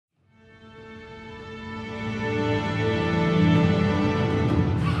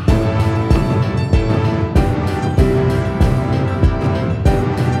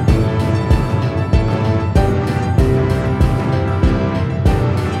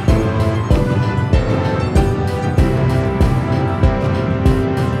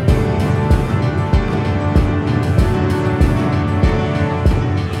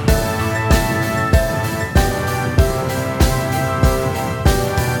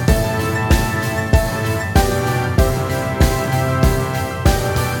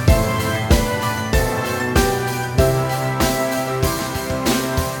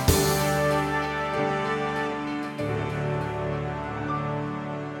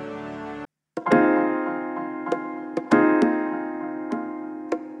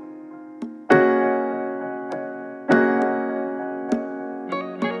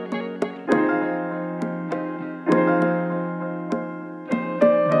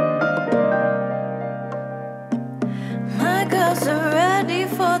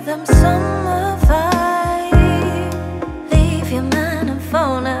rhythm, summer vibe. Leave your mind and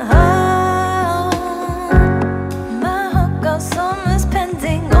phone at home. My whole girl summer's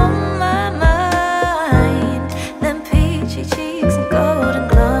pending on my mind. Them peachy cheeks and golden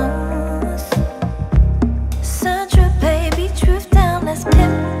glows. Sandra, baby, truth down, let's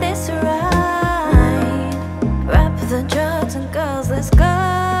pimp this ride. Wrap the drugs and girls, let's go.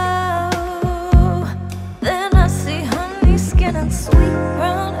 Then I see honey skin and sweet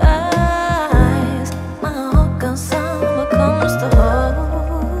brown eyes.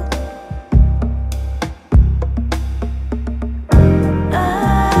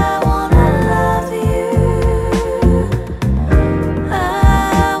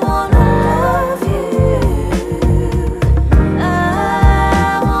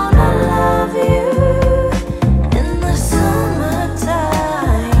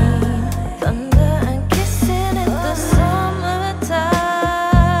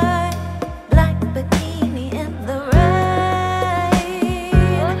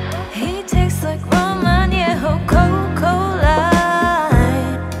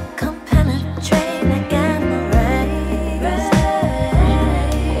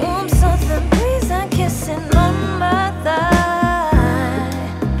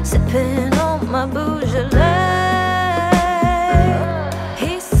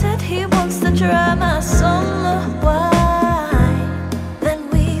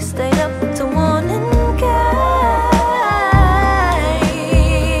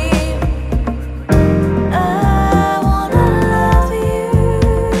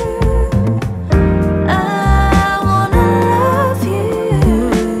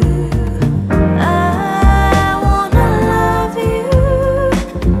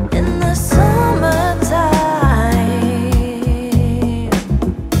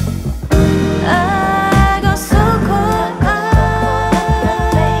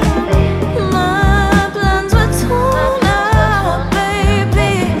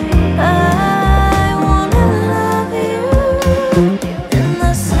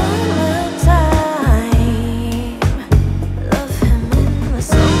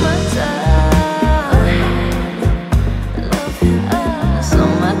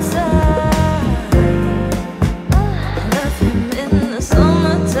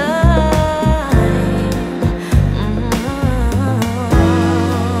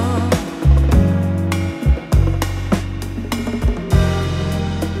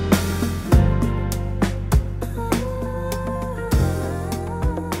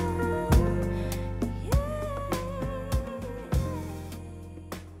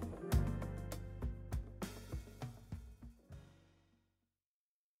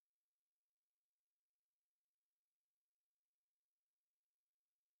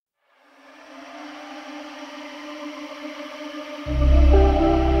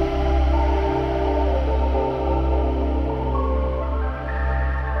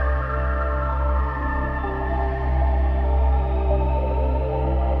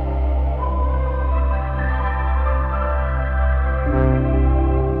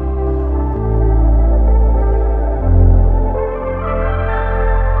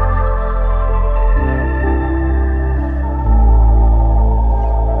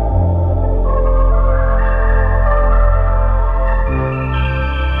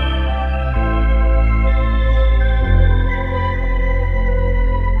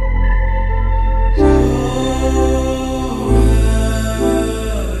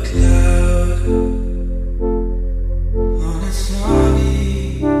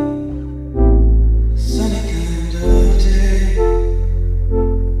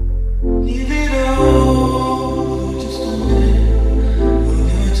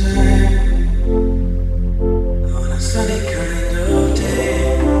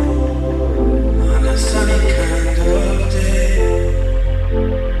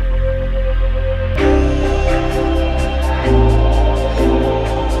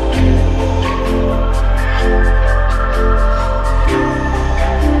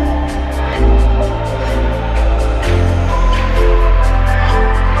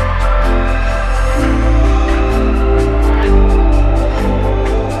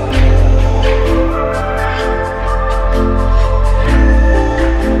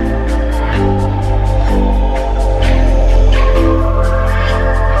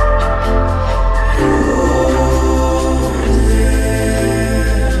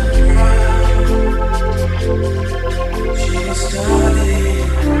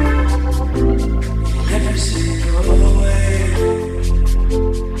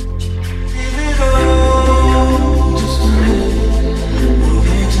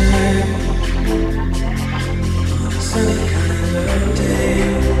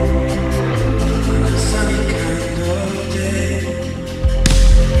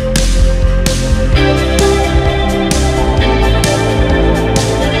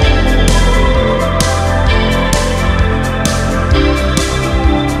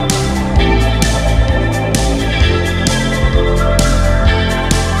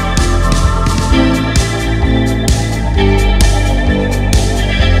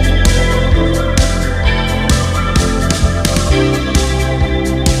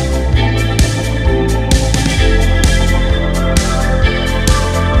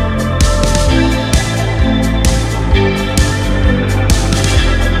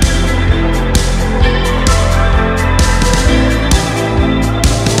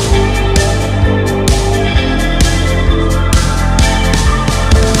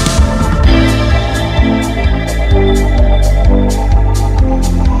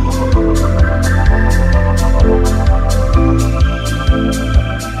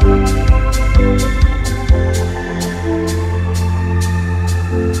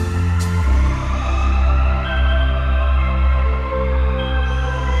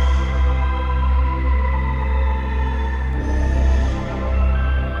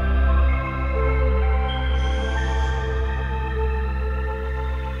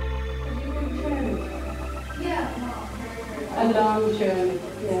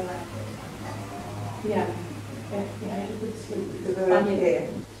 Yeah. Yeah. Yeah, it's a good sleep. The very care.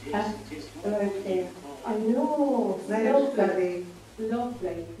 The very care. I know. Lovely.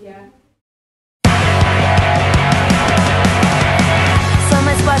 Lovely, yeah.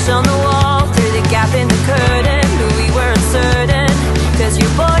 Sunlight splash on the wall through the gap in the curtain, but we were uncertain, 'cause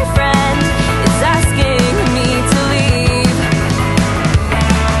your boyfriend is asking me to leave.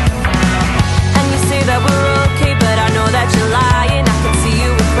 And you say that we're okay, but I know that you're lying. I can see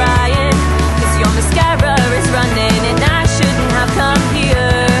you were crying, 'cause your mascara is running, and I shouldn't have come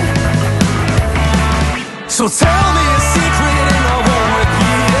here. So tell me a secret and I won't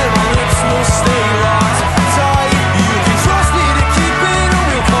repeat it. My lips will stay locked tight. You can trust me to keep it, or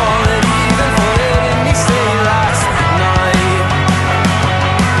we'll call it even for letting me stay last night.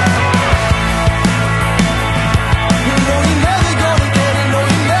 You know you're never gonna get it, no,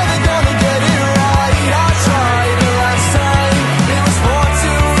 you're never gonna get it right. I tried the last time, it was far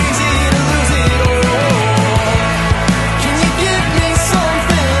too easy to lose it all. Can you give me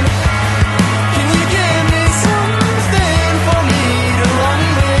something? Can you give me something for me to run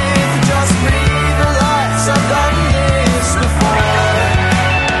with? Just breathe the lights, I've done this before.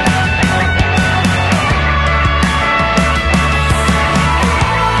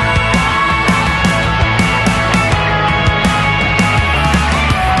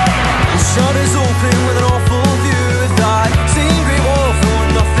 The shutters open with an awful view. That same great wall for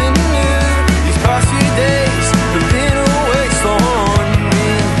nothing new. These past few days have been a waste on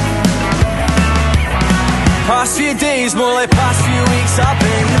me. Past few days, more like past few weeks, I've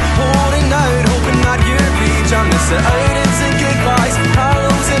been holding out, hoping that you'd reach. I miss the outings and goodbyes,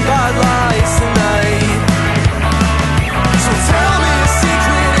 hellos and bad lies tonight. So tell me a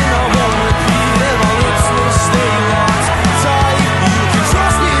secret and I won't repeat it. My lips will stay locked tight. You can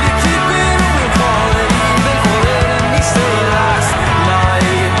trust me to keep it, or we'll call it even for letting me stay last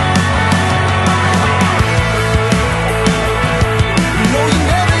night. No, you're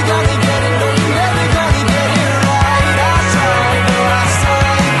never gonna get it, no, you're never gonna get it right. I tried the last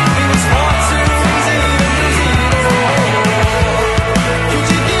time, it was far too easy to lose it all. Could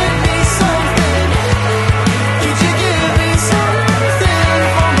you give me something? Could you give me something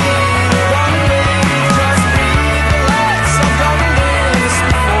for me to run with? Just breathe the lights, I've done this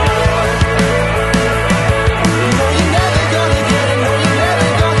before. No, you're never gonna get it, no, you're never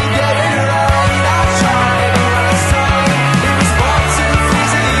gonna get it right. I tried the last time, it was far too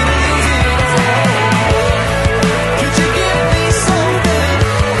easy to lose it all. Could you give me something?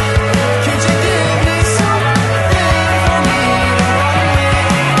 Could you give me something for me to run with?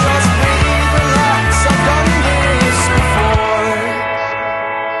 Just breathe the lights, I've done this before.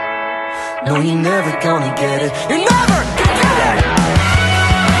 No, you're never gonna get it, you're never gonna get it.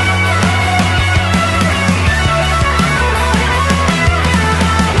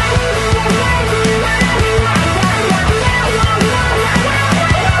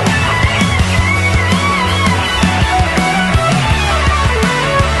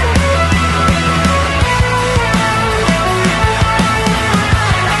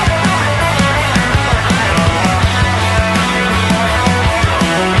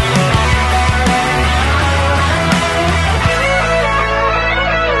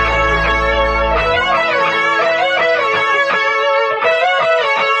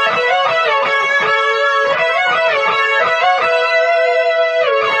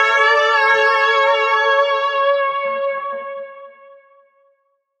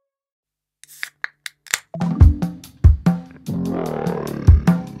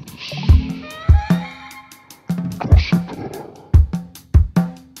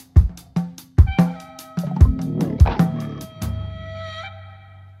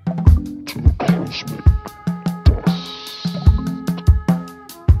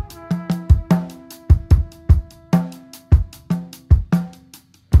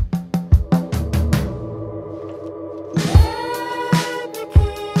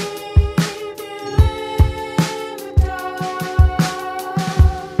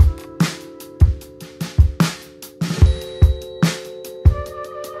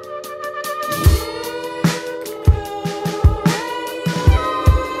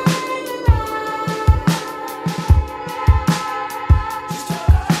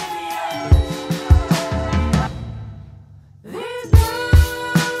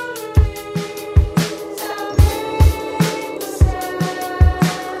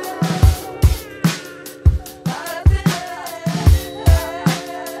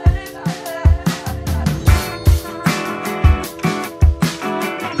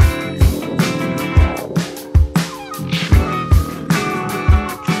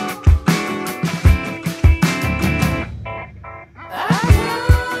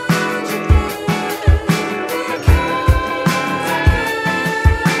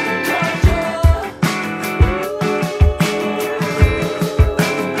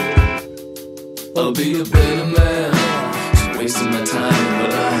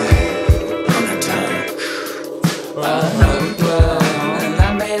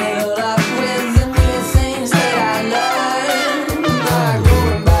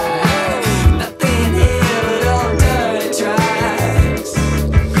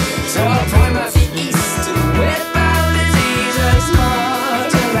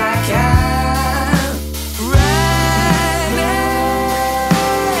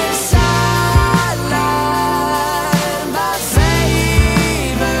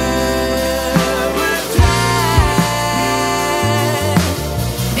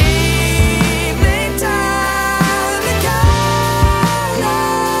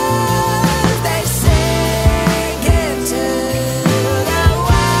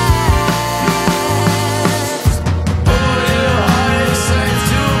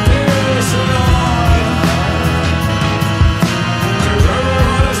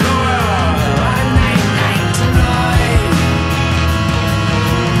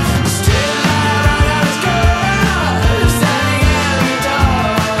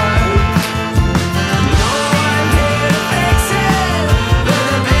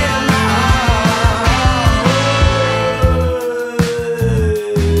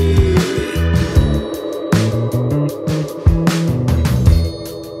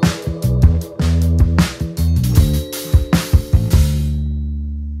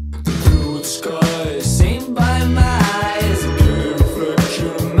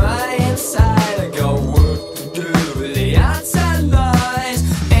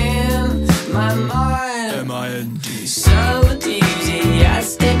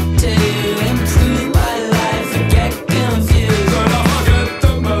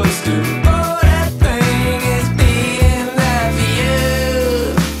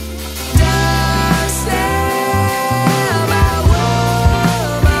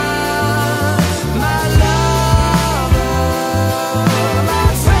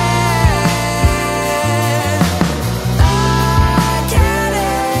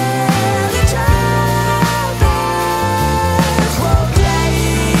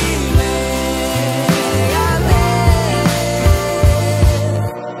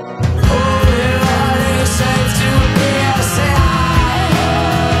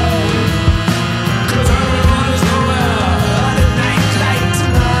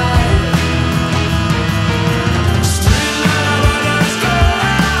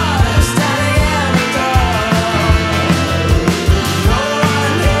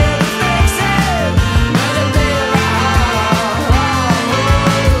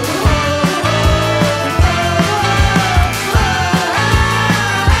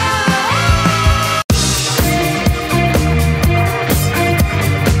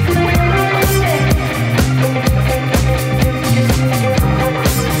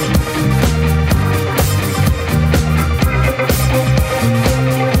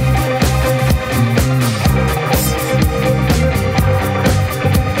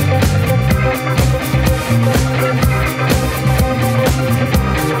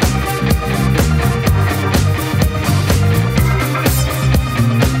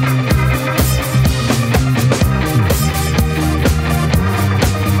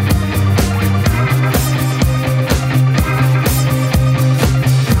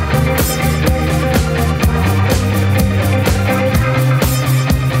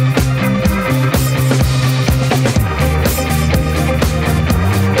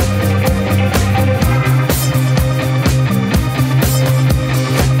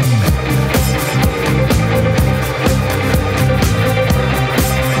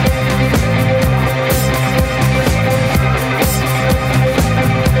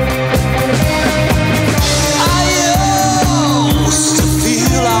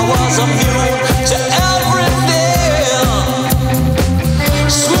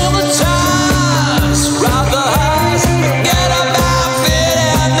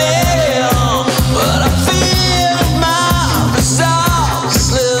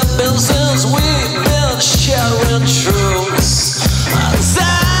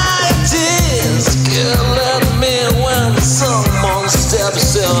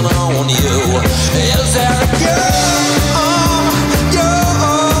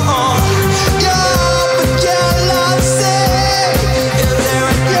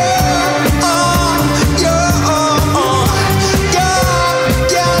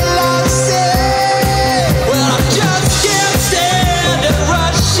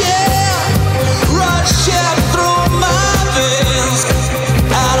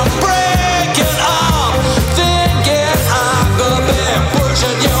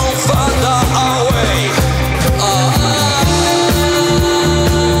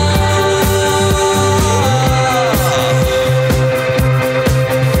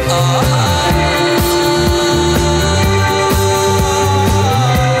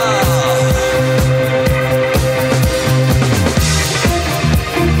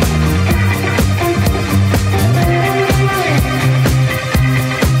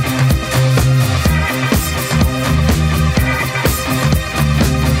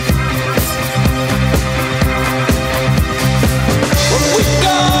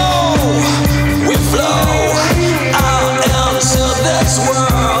 this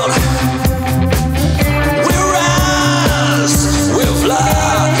world. We rise, we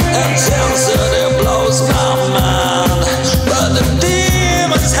fly, intensity blows my mind. But the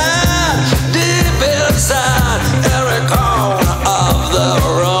demons hide deep inside every corner of the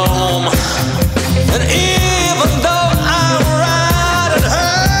room. And even though I'm riding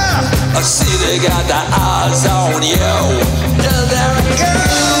her, I see they got their eyes on you. And there we go.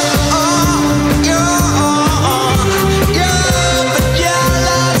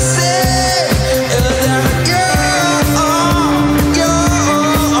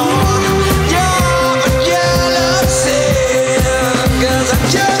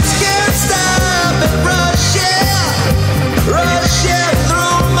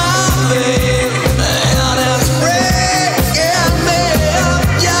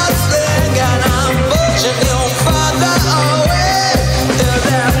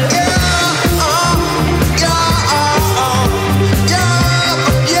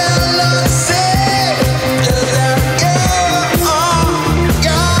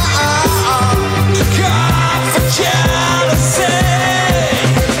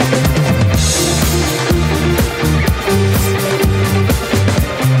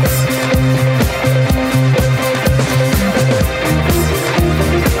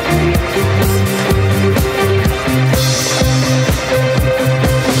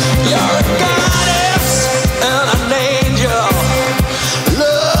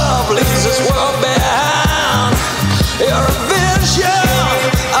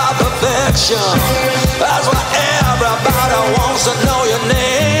 That's why everybody wants to know your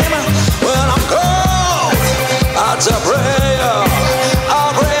name. When I'm cold, that's a prayer.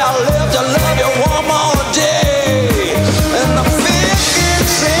 I pray I live to love you one more day. And the fear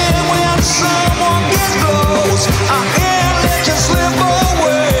kicks in when someone gets close. I can't let you slip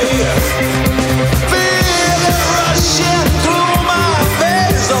away. Feel it rushing through my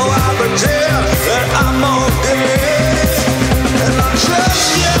veins, so I pretend that I'm okay. And I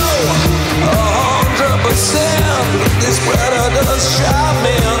trust you 100%. This predators drive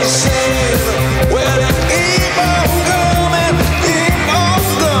me insane. Well, they keep on coming on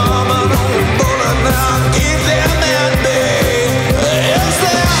the bullet now, keep them at bay. Is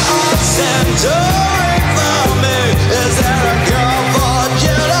there a centering for me? Is there a girl for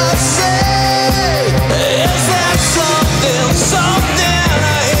jealousy? Is there something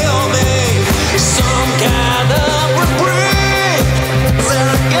to heal me? Some kind of reprieve? Is there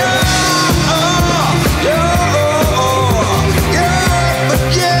a girl?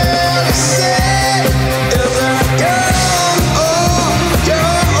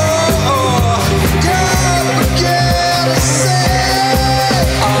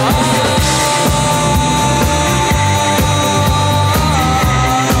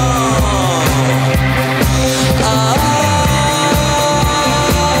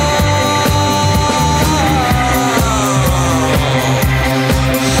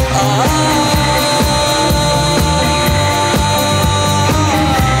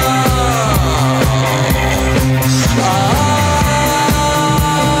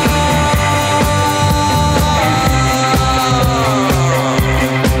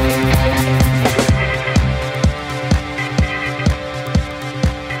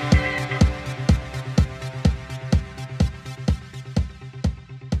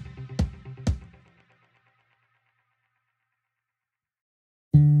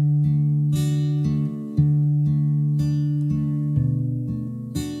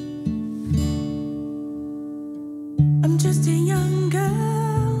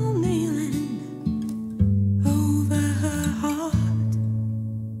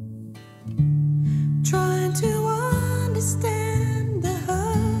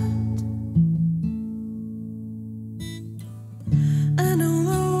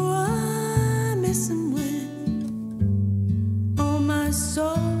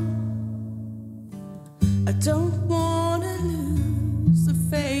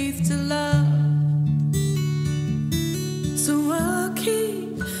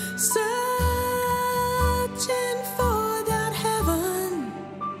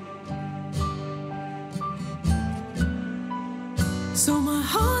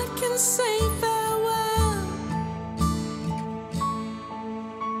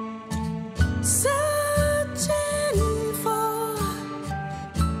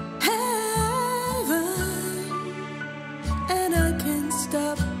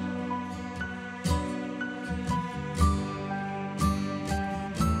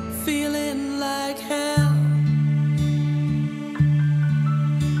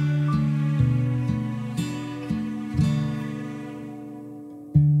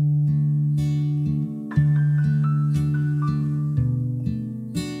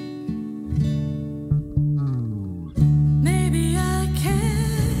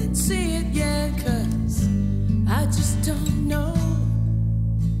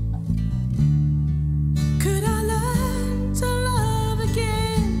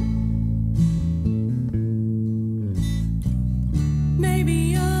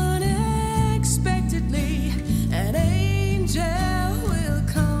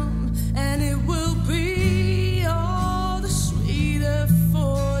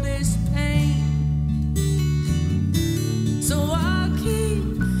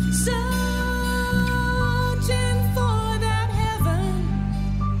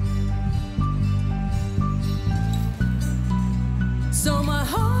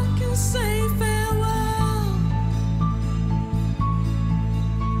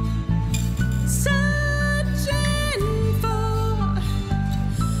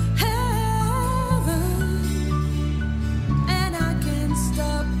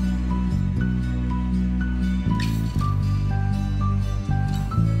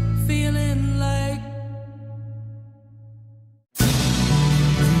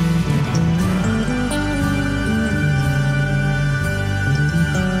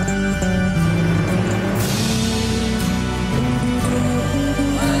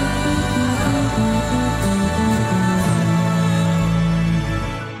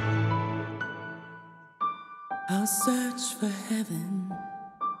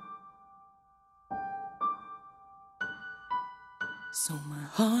 so my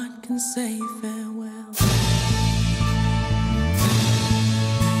heart can say farewell.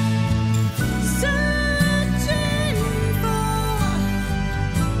 Searching for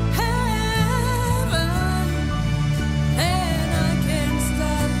heaven, and I can't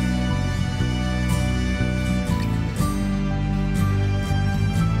stop.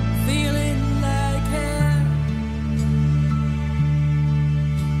 Feeling like hell.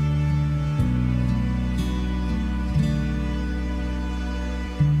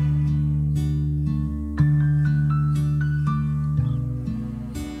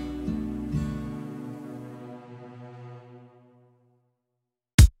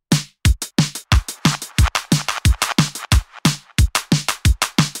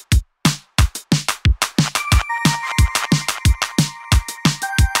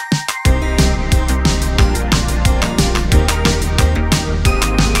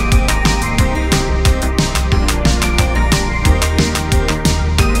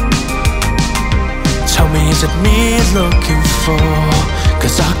 Is it me you're looking for?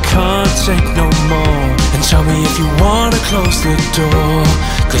 Cause I can't take no more. And tell me if you wanna close the door,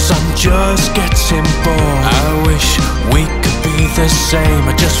 cause I'm just getting bored. I wish we could be the same.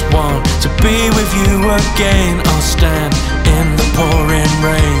 I just want to be with you again. I'll stand in the pouring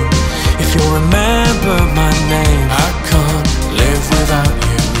rain if you'll remember my name. I can't live without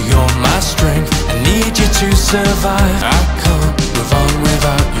you. You're my strength, I need you to survive. I can't move on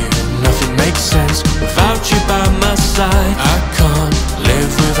without you. Nothing makes sense without you by my side. I can't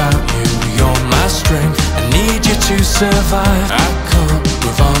live without you. You're my strength, I need you to survive. I can't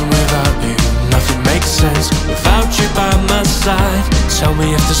move on without you. Nothing makes sense without you by my side. Tell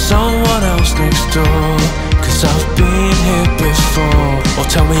me if there's someone else next door, cause I've been here before. Or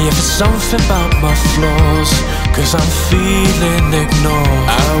tell me if it's something about my flaws, cause I'm feeling ignored.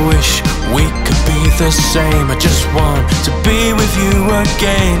 I wish we could be the same. I just want to be with you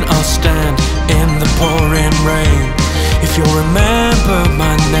again. I'll stand in the pouring rain if you'll remember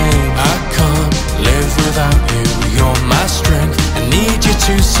my name. I can't live without you. You're my strength, I need you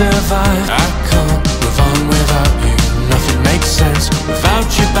to survive. I can't move on without you. Nothing makes sense without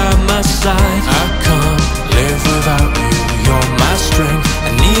you by my side. I can't live without you. You're my strength,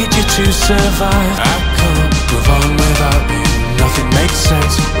 I need you to survive. I can't move on without you. Nothing makes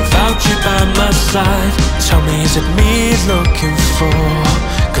sense without you by my side. Tell me, is it me you're looking for?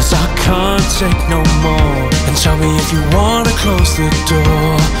 Cause I can't take no more. And tell me if you wanna close the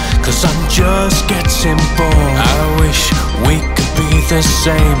door, cause I'm just getting bored. I wish we could be the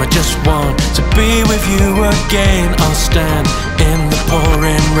same. I just want to be with you again. I'll stand in the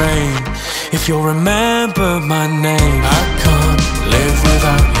pouring rain if you'll remember my name. I can't live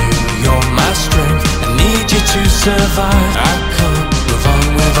without you. You're my strength, I need you to survive. I can't move on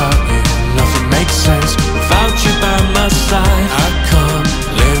without you. Nothing makes sense without you by my side. I can't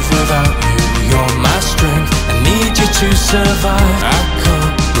live without you. You're my strength, I need you to survive. I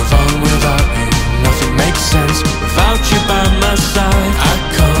can't move on without you. Nothing makes sense without you by my side. I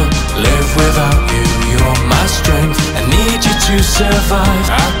can't live without you. You're my strength, I need you to survive.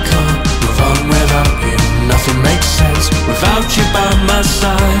 I can't move on without you. Nothing makes sense without you by my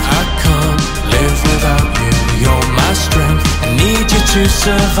side. I can't live without you. You're my strength, I need you to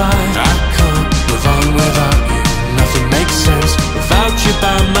survive. I can't move on without you. Nothing makes sense without you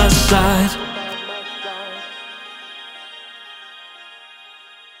by my side.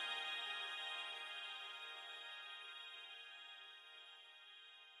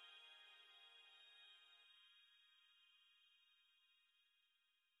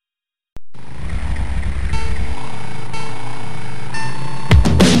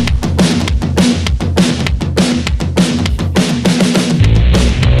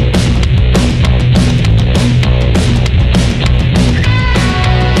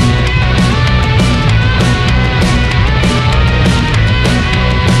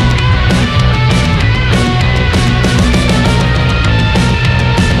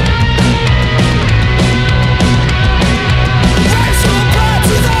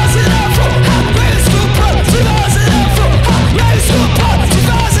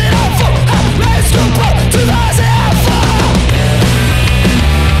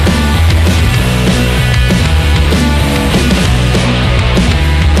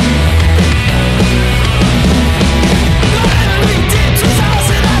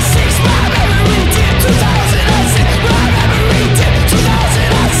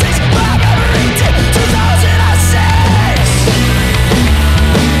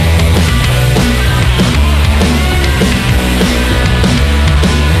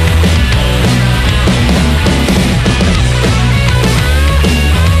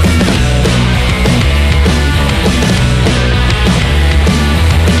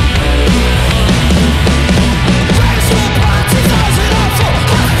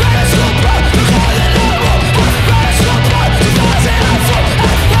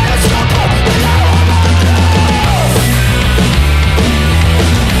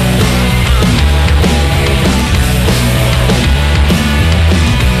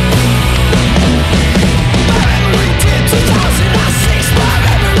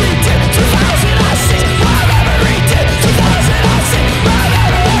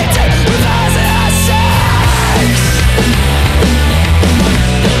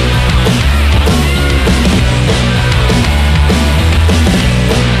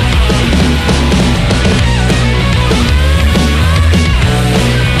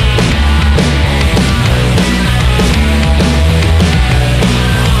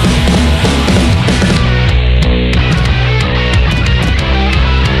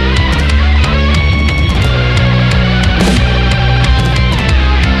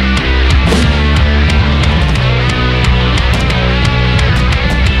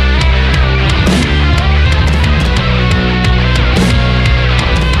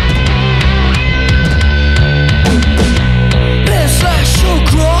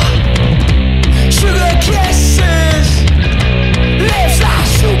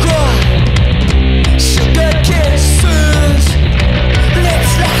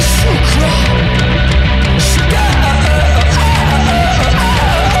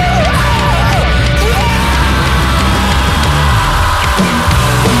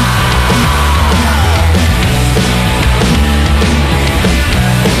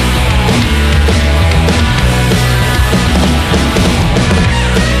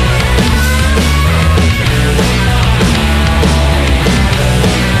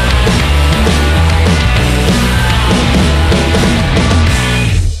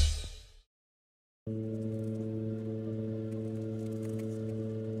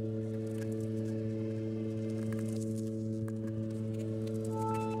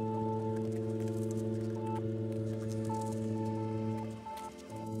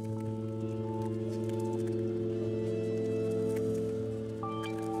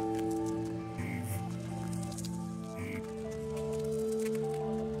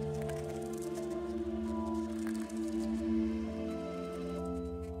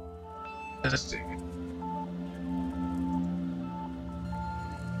 DRASTIC.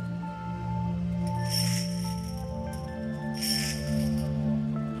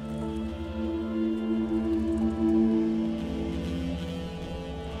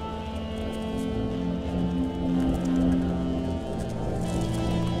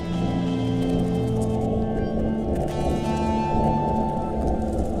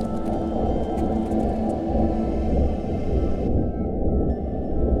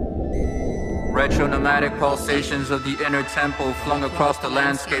 Retronomadic pulsations of the inner temple flung across the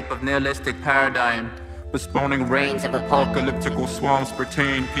landscape of nihilistic paradigm, postponing reigns of apocalyptical swamps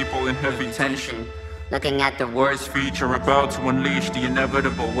pertain people in heavy tension, looking at the worst feature about to unleash the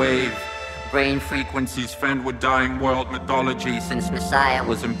inevitable wave. Brain frequencies fend with dying world mythology since Messiah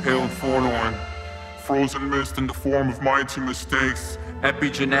was impaled forlorn. Frozen mist in the form of mighty mistakes.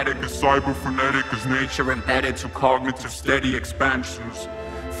 Epigenetic As cyberphonetic as nature embedded to cognitive steady expansions.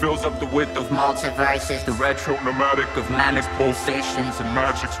 Fills up the width of multiverses, the retro-nomadic of manic pulsations and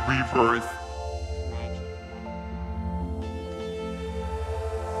magic's rebirth.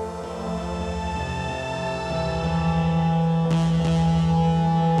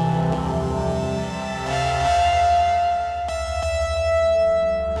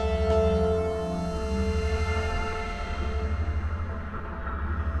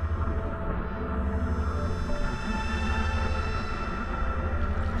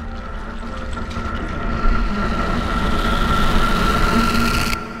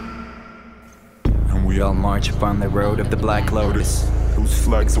 March upon the road of the Black Lotus, whose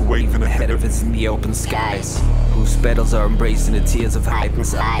flags are waving ahead of us in the open skies, whose petals are embracing the tears of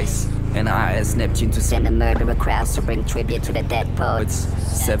Hyper's eyes, and I as Neptune to send a murderer crowds to bring tribute to the dead poets.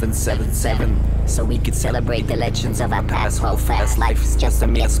 777, so we could celebrate the legends of our past. While fast life is just a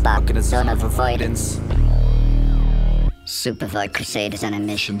mere spark in a zone of avoidance. Supervoid Crusaders on a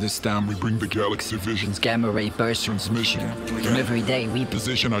mission. This time we bring the galaxy visions. Gamma ray burst transmission. And every day we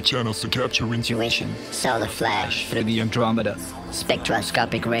position our channels to capture intuition. Solar flash through the Andromeda.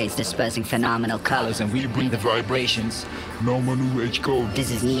 Spectroscopic rays dispersing phenomenal colors, and we bring the vibrations. No more new age code.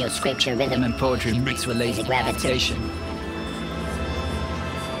 This is neo scripture, rhythm and poetry mixed with lazy gravitation.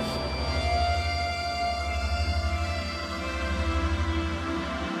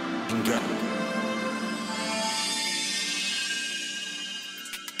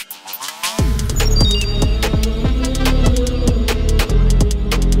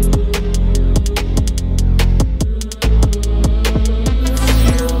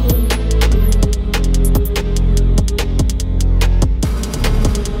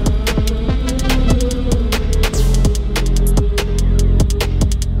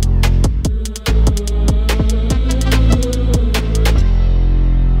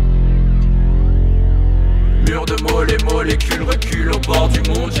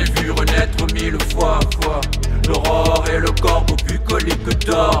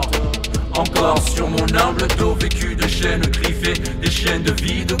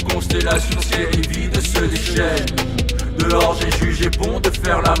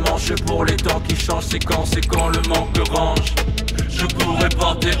 C'est quand le manque range. Je pourrais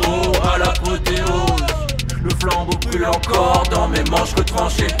porter haut à l'apothéose. Le flambeau brûle encore dans mes manches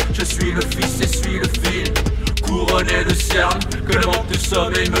retranchées. Je suis le fils et suis le fil, couronné de cernes que le manque de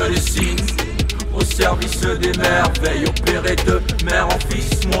sommeil me dessine. Au service des merveilles, opéré de mère en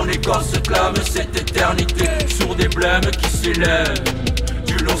fils. Mon écorce clame cette éternité sur des blêmes qui s'élèvent.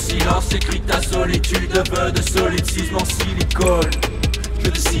 Du long silence écrit ta solitude, vœu de solipsisme en silicone. Je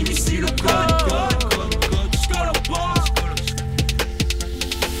dessine ici le code.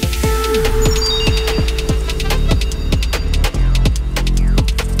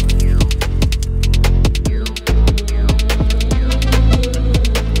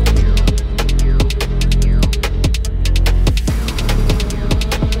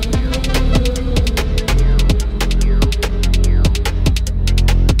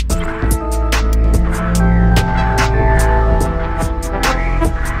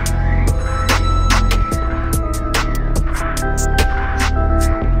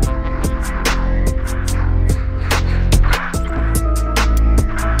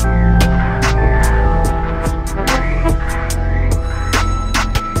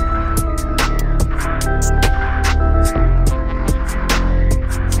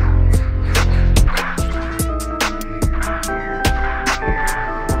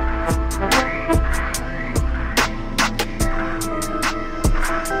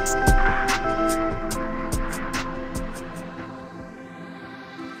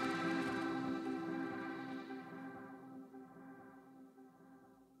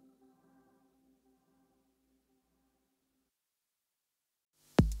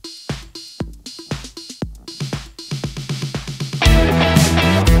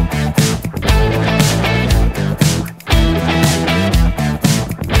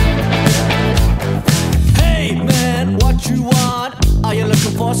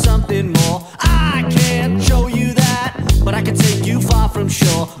 for something more. I can't show you that, but I can take you far from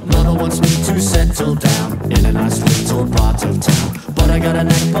shore. Mother wants me to settle down in a nice little part of town, but I got a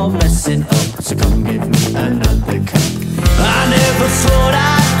knack for messing up, so come give me another cup. I never thought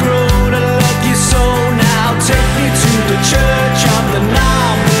I'd grow to love you so. Now take me to the church of the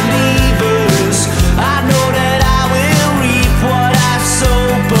non-believers. I know that I will reap what I sow,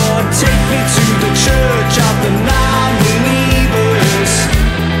 but take me to the church of the non-believers.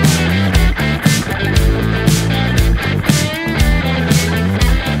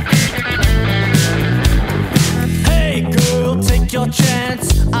 Hey girl, take your chance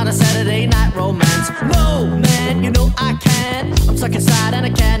on a Saturday night romance. No man, you know I can't. I'm stuck inside and I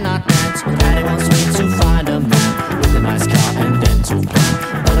cannot dance. My daddy wants me to find a man with a nice car and dental plan,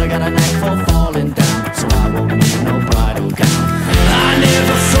 but I got a knack for falling down, so I won't need no bridal gown. I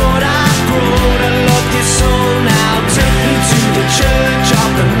never thought I'd grow to love you so. Now take me to the church of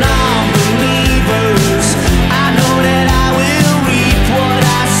the non-believers. I know that I will reap what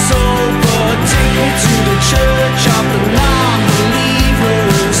I sow, but take me to the church of the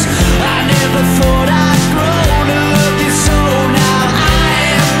non-believers. I never thought I'd grow to love you so. Now I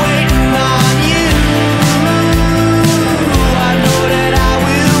am waiting on you. I know that I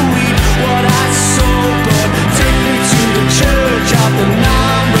will reap what I sow, but take me to the church of the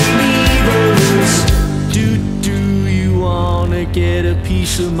non-believers. Do you wanna get a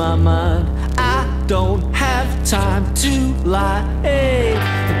piece of my mind? I don't have time to lie. Hey,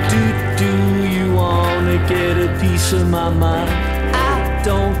 do you wanna get a piece of my mind? I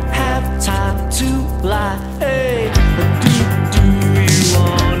don't have time to lie. Hey, do you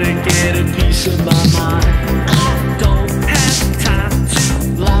wanna get a piece of my mind? I don't have time to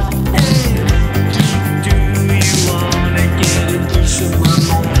lie. Hey, do you wanna get a piece of my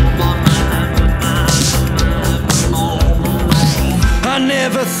mind? I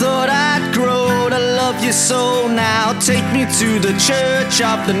never thought I'd grow to love you so. Now take me to the church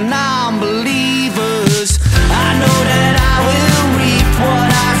of the non-believers. I know that I will reap what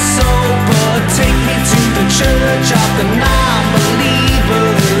I sow, but take me to the church of the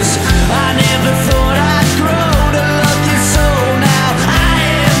non-believers. I never thought I'd grow to love you so. Now I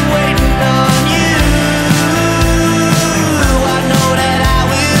am waiting on you. I know that I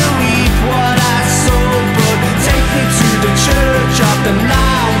will reap what I sow, but take me to the church of the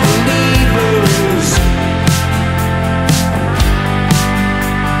non-believers.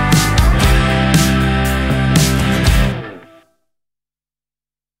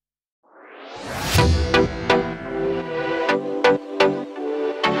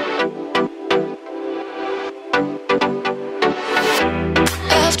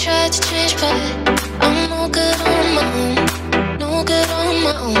 I've tried to change, but I'm no good on my own. No good on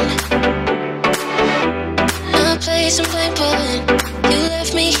my own. I play some blame, but you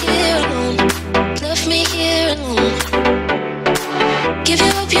left me here alone. Left me here alone. Give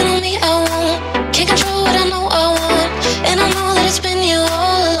you up, you know me, I won't. Can't control what I know I want, and I know that it's been you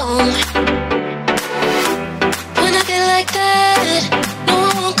all along. When I get like that, no, I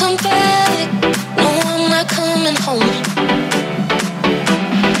won't come back. No, I'm not coming home.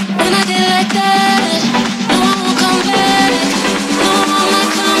 When I get like that, no, I won't come back. No, I'm not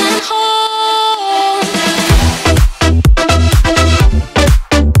coming home.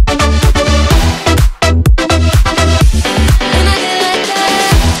 When I get like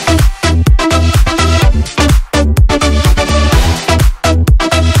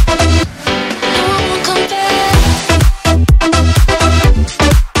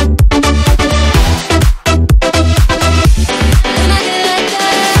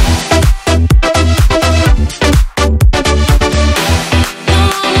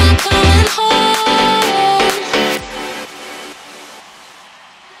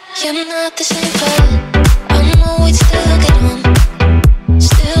I'm not the same, but I know we'd still get on,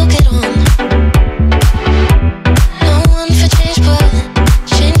 still get on. No one for change, but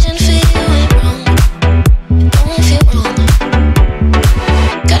changing for you ain't wrong. It don't feel wrong.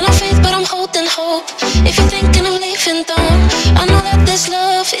 Got no faith, but I'm holding hope. If you're thinking of leaving, don't. I know that this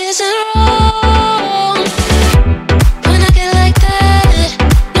love isn't wrong. When I get like that,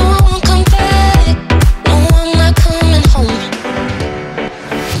 no, I won't come back. No, I'm not coming home.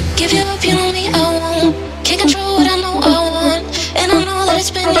 Give you up, you know me, I won't. Can't control what I know I want, and I know that it's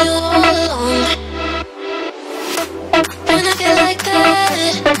been you all along. When I get like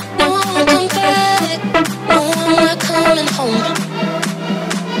that, no, I won't come back. No, I'm not coming home.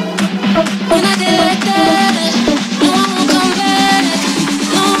 When I get like that, no, I won't come back.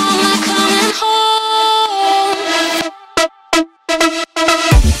 No, I'm not coming home.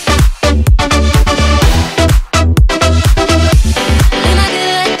 When I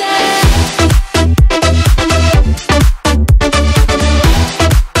get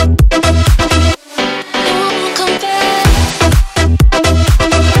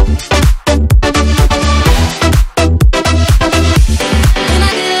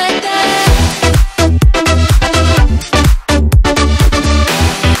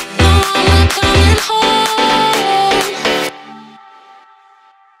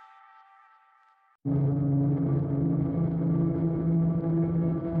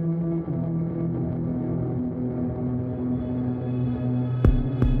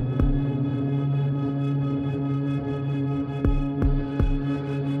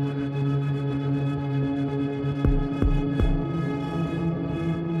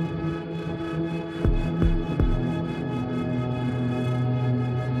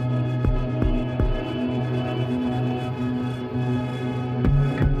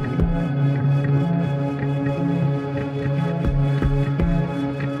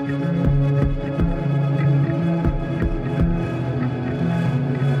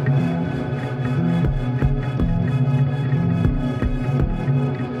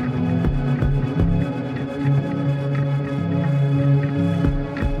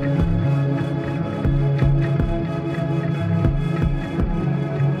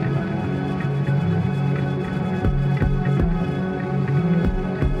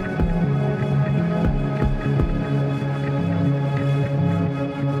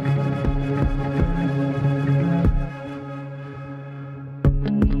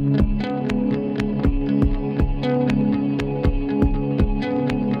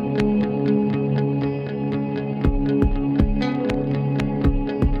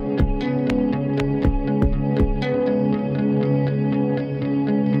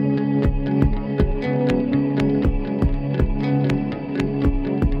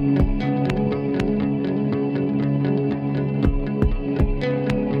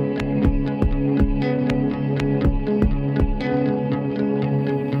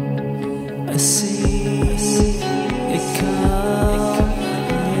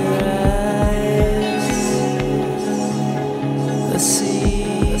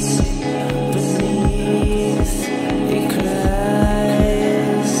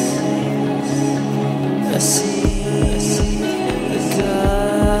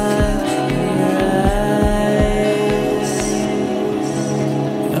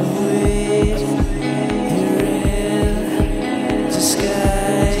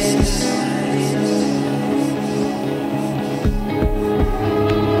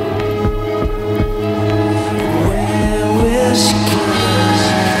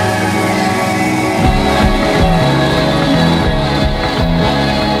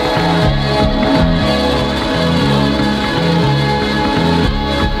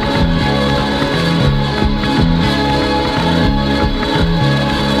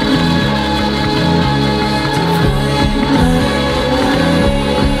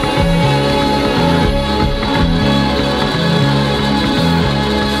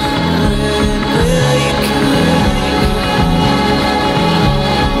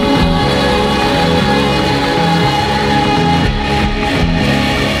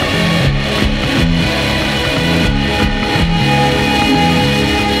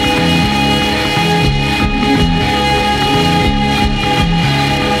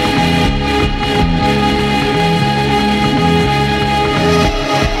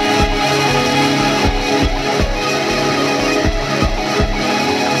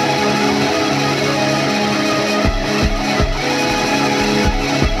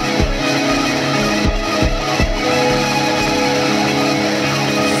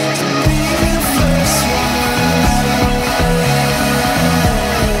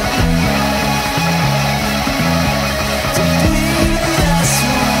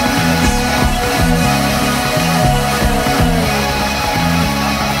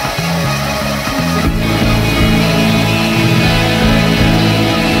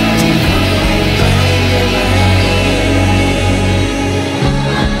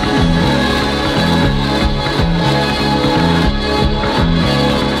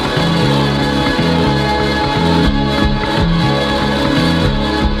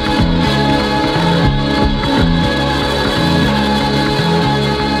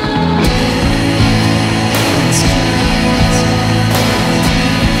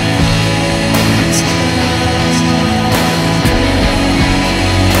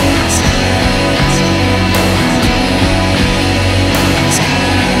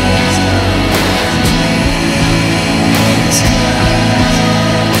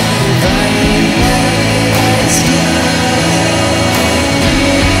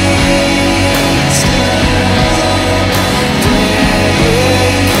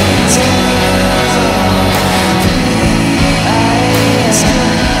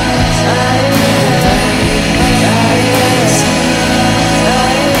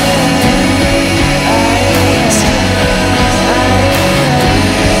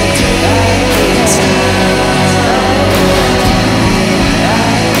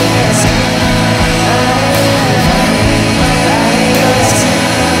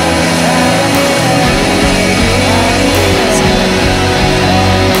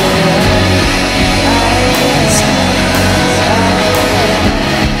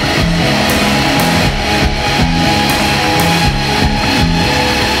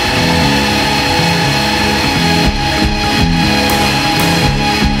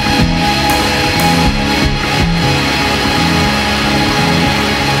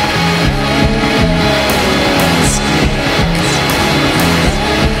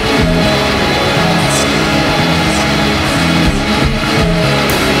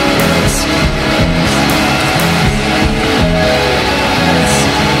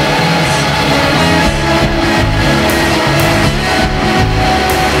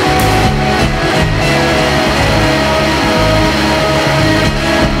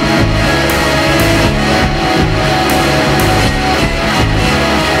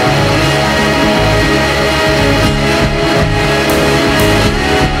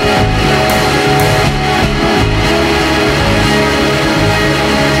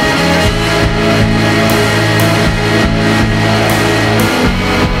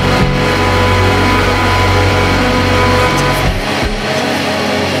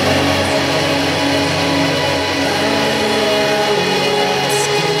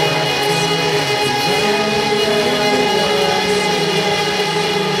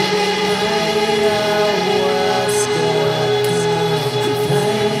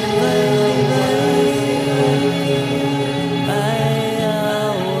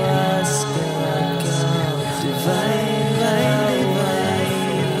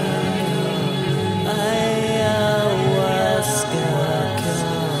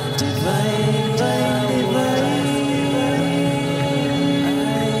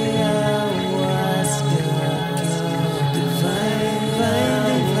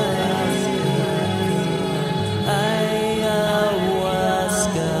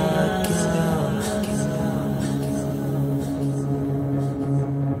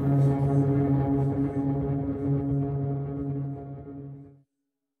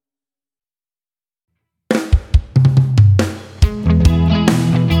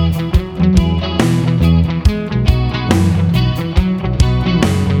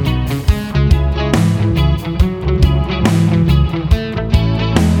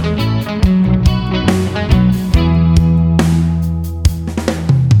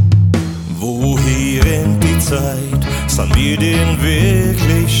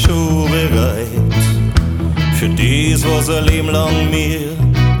ich schon bereit für dies, was ein Leben lang mir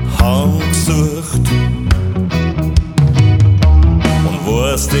heimgesucht. Und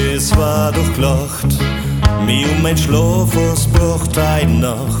was das war durchgelacht, mir mein Schlaf ausbracht eine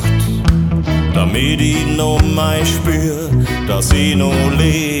Nacht, damit ich noch mal spür, dass ich noch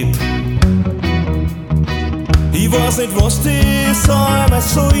leb. Ich weiß nicht, was das einmal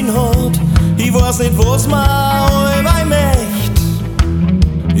sein hat, ich weiß nicht, was man einmal möcht.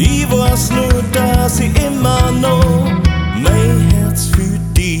 Ich weiß nur, dass ich immer noch mein Herz für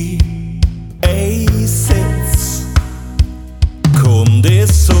die einsetz. Kann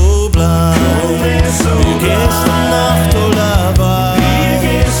das so bleiben, wie gestern Nacht oder war?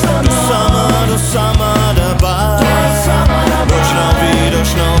 Du Sommer dabei.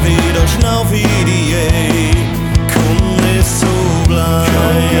 Doch schnau wie die kann das so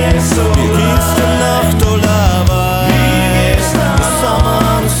bleiben, wie gestern Nacht oder war?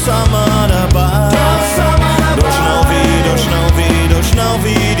 Du Sommer dabei. Doch schnau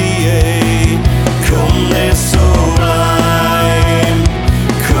wie die kann das so bleiben,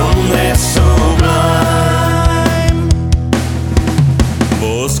 kann das so bleiben.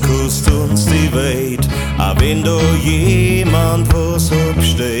 Was kostet uns die Welt, auch wenn da jemand was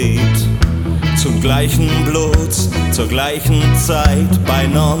absteht? Zum gleichen Platz, zur gleichen Zeit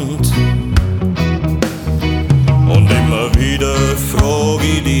beieinander. Und immer wieder frag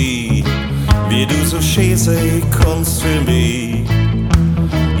ich dich, wie du so schön sein kannst für mich.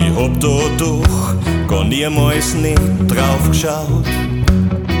 Ich hab da doch gar niemals nicht drauf geschaut.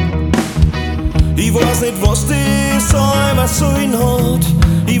 Ich weiß nicht, was das einmal sein hat,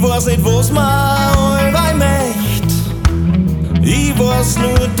 ich weiß nicht, was man einmal möcht. Ich weiß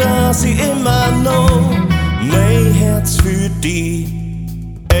nur, dass ich immer noch mein Herz für die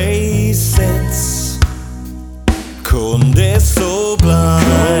einsetz. Kann das so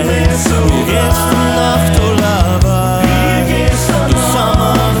bleiben, wie gestern Nacht oder war? Du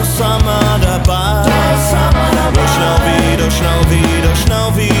Sommer dabei. Doch schnau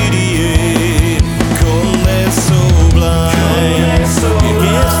wie die kann das so bleiben, wie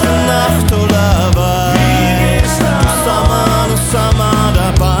gestern Nacht oder war? Du Sommer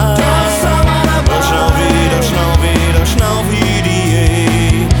dabei. Doch schnau wie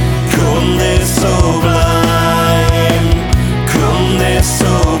die kann das so bleiben, kann das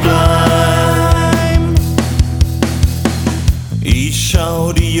so bleiben. Ich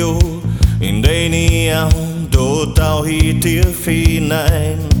schau die in deine Augen, dort tauch ich tief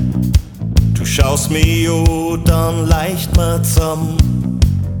hinein. Du schaust mich an, dann leicht mir zusammen.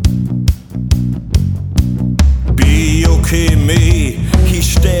 Biochemie,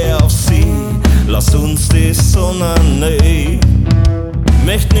 ich steh auf sie, lass uns die Sonne nehmen.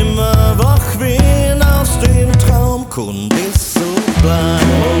 Möcht nimmer wach werden aus dem Traum, kann das so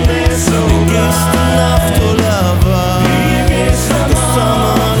bleiben, wie gestern Nacht oder war?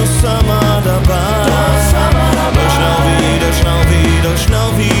 Du Sommer dabei. Doch schnau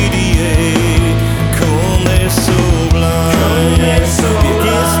wie die kann das so bleiben, wie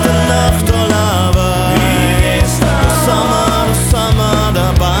gestern Nacht oder war? Du Sommer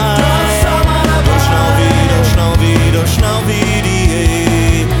dabei. Doch schnau wie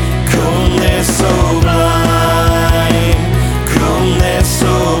die kann das so bleiben, kann das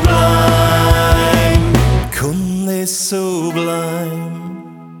so bleiben, kann das so bleiben.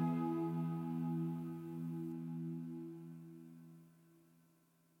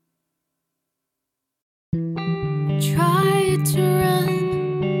 Try to run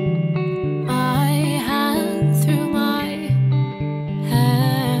my hand through my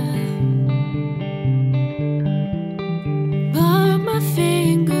hair, but my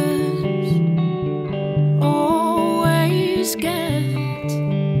fingers always get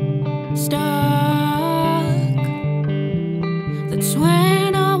stuck. That's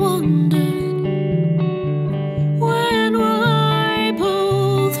when I wondered, when will I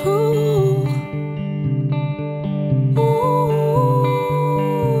pull through?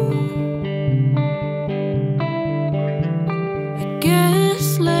 I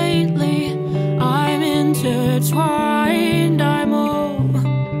guess lately I'm intertwined, I'm all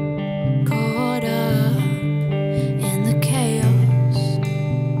caught up in the chaos.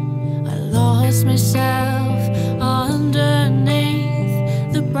 I lost myself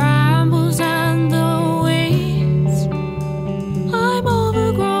underneath the brambles and the weeds. I'm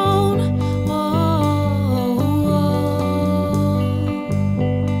overgrown.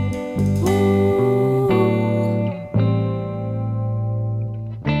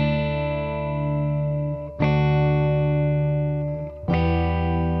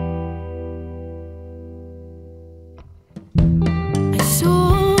 I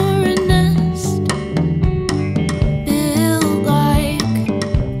saw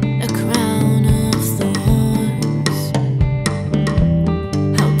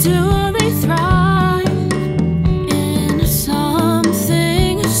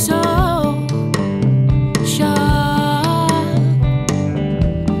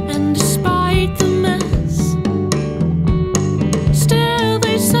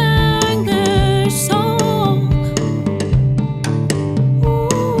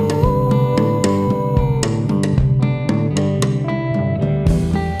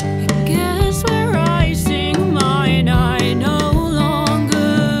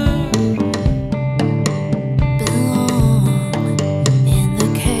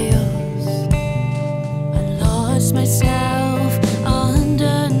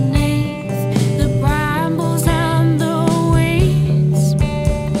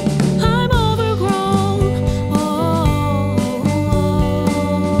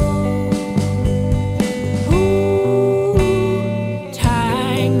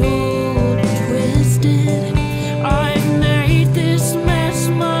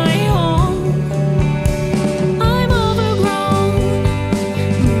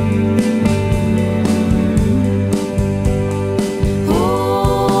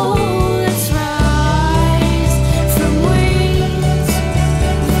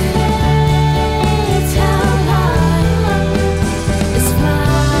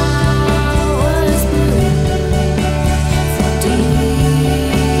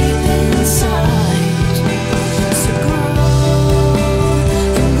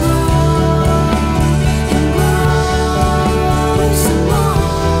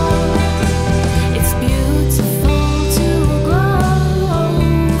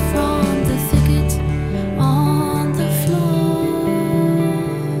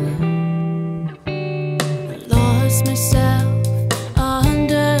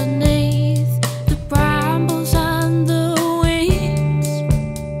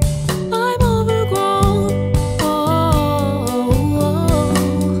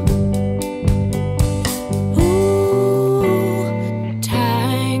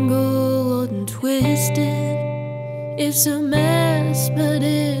twisted. It's a mess, but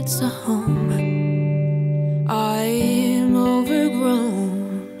it's a home. I am overgrown.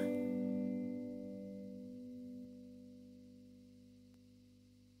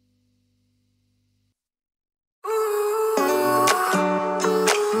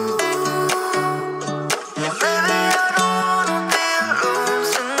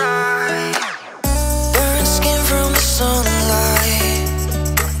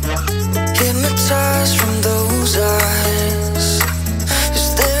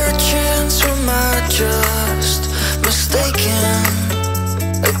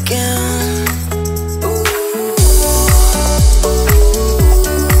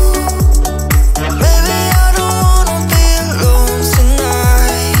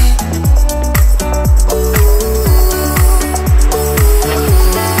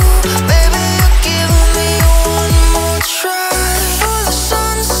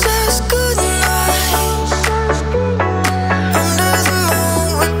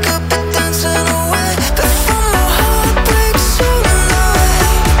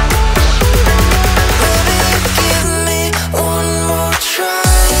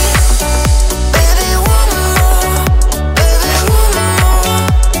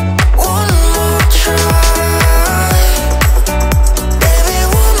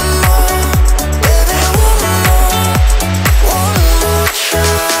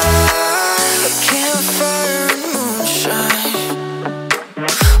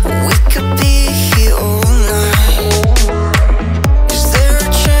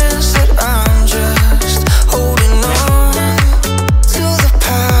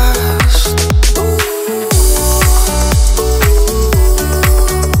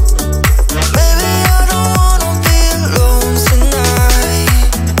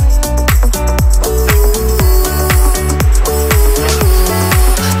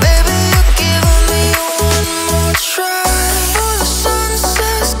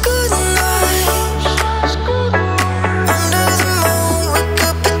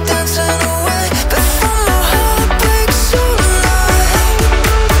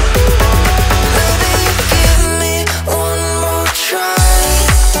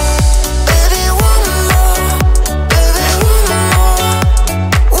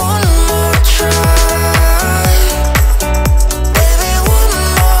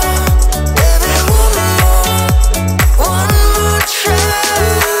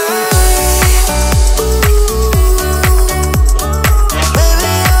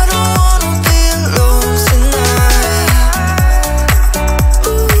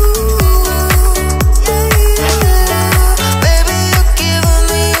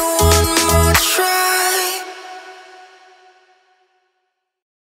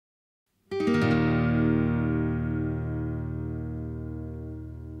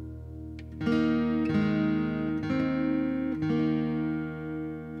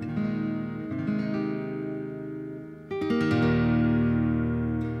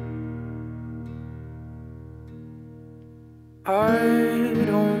 I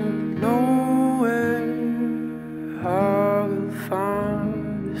don't know where I will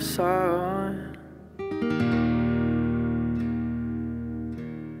find the sun.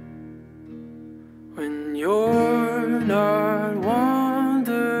 When you're not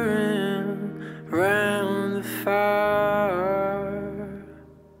wandering around the fire,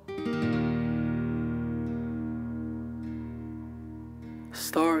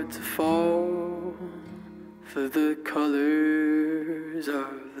 start to fall for the colors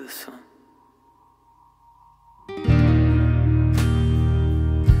of the sun.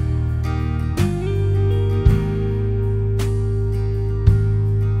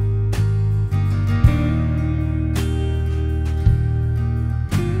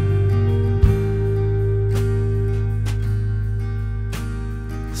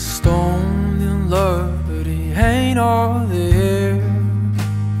 Stoned in love, but he ain't all there.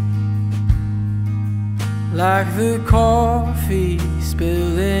 Like the coffee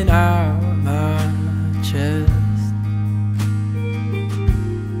spilling out my chest.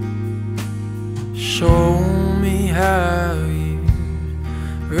 Show me how you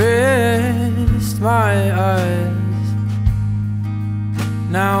rest my eyes.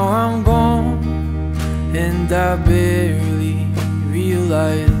 Now I'm gone and I barely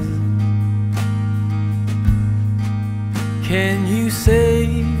realize. Can you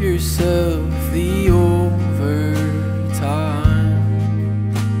save yourself the overtime?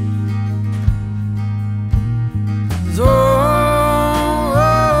 Oh,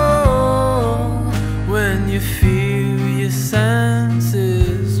 when you feel your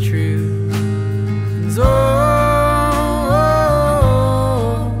senses true. Oh,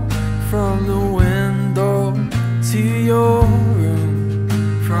 from the wind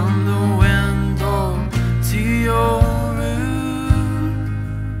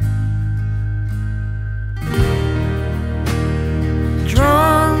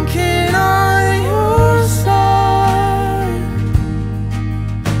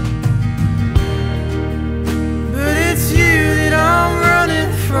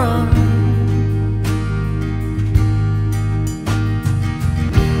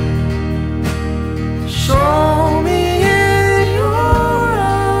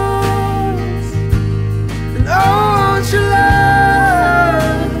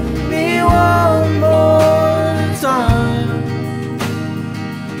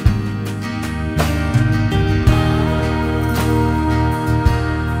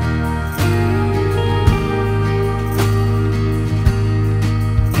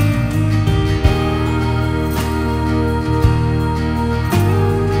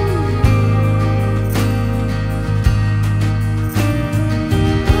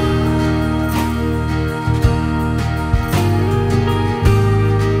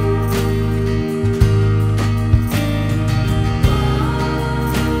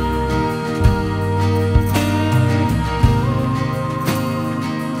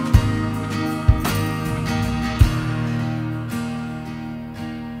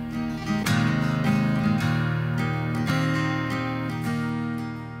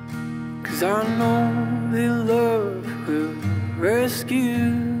 'cause I know that love will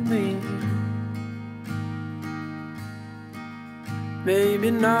rescue me. Maybe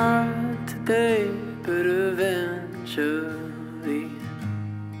not today, but eventually.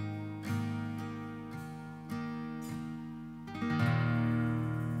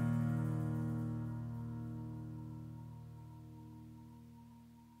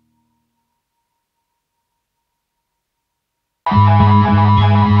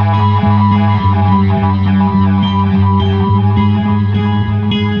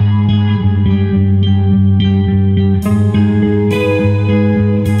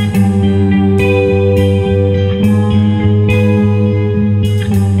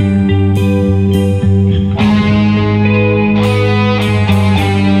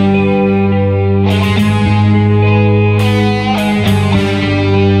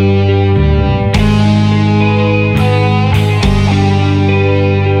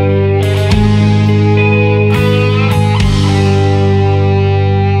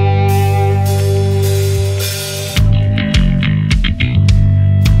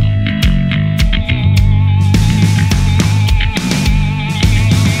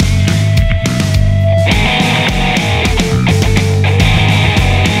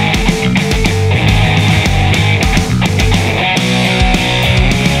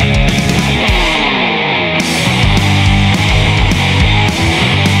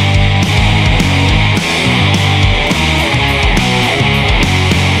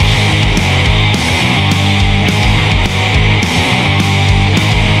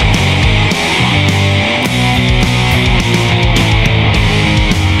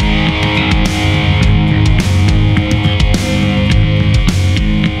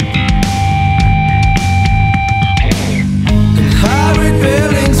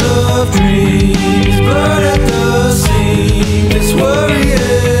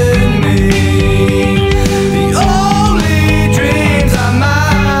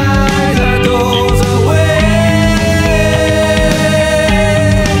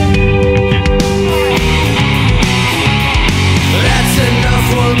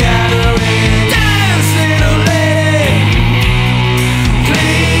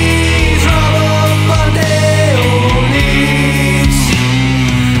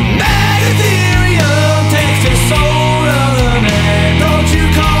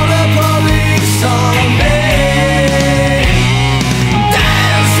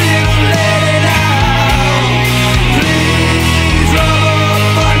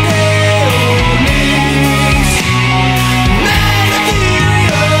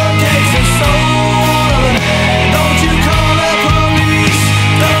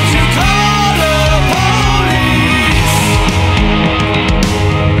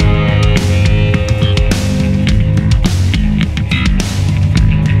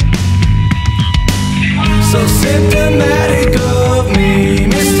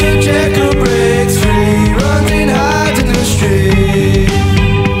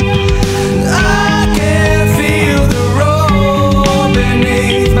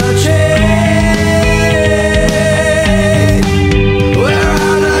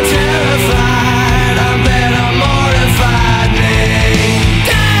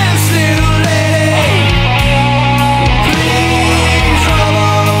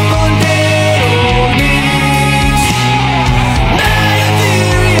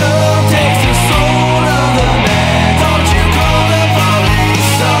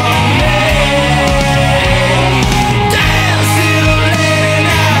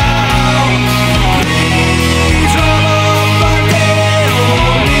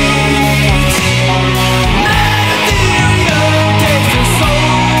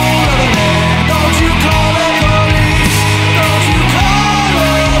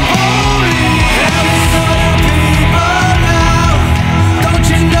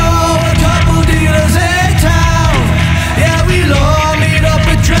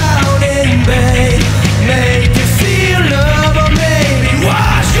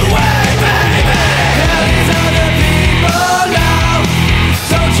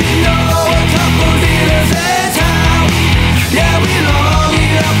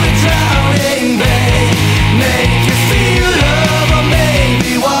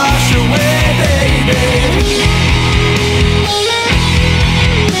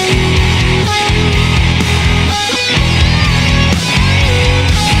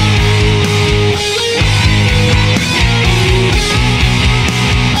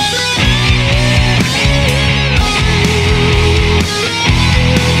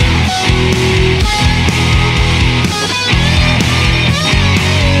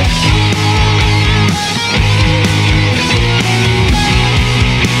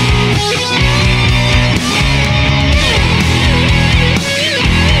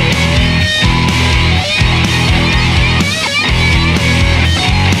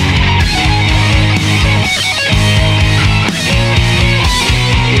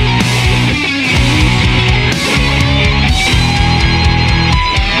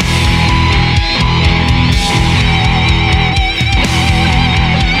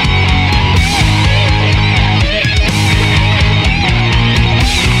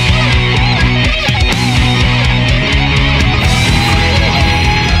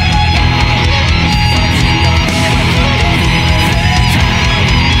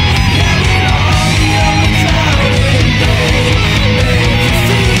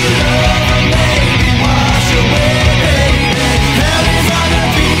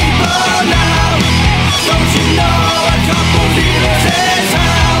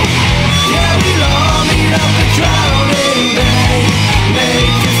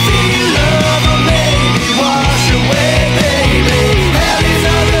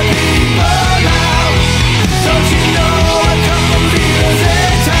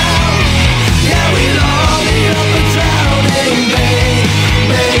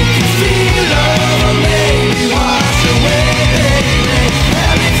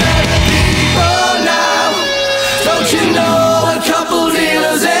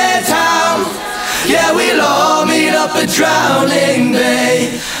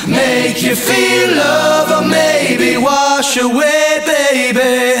 you feel love or maybe wash away,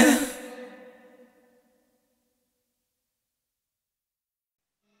 baby.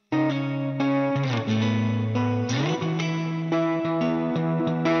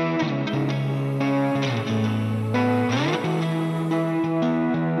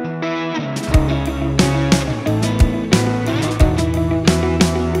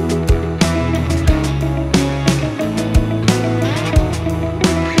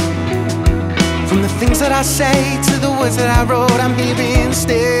 Things that I say to the words that I wrote, I'm here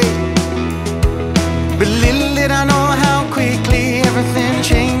instead. But little did I know how quickly everything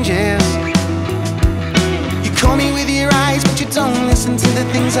changes. You call me with your eyes, but you don't listen to the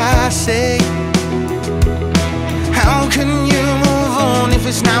things I say. How can you move on if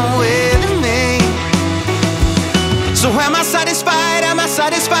it's not with me? So am I satisfied, am I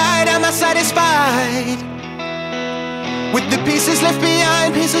satisfied, am I satisfied? With the pieces left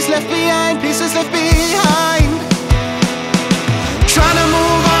behind, pieces left behind, pieces left behind. Trying to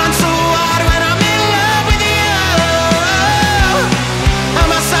move on so hard when I'm in love with you. Am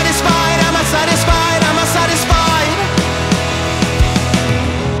I satisfied, am I satisfied, am I satisfied?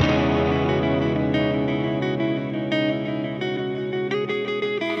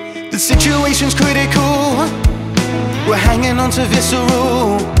 The situation's critical. We're hanging on to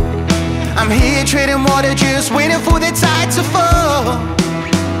visceral. I'm here trading water, just waiting for the tide to fall.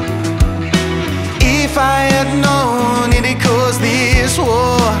 If I had known it'd cause this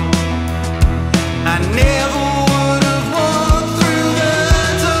war, I never would have walked through the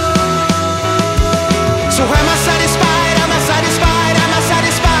door. So am I satisfied, am I satisfied, am I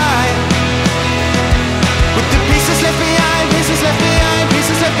satisfied? With the pieces left behind, pieces left behind,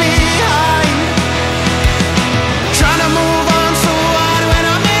 pieces left behind. Trying to move on so hard when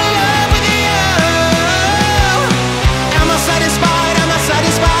I'm in love with you. Am I satisfied, am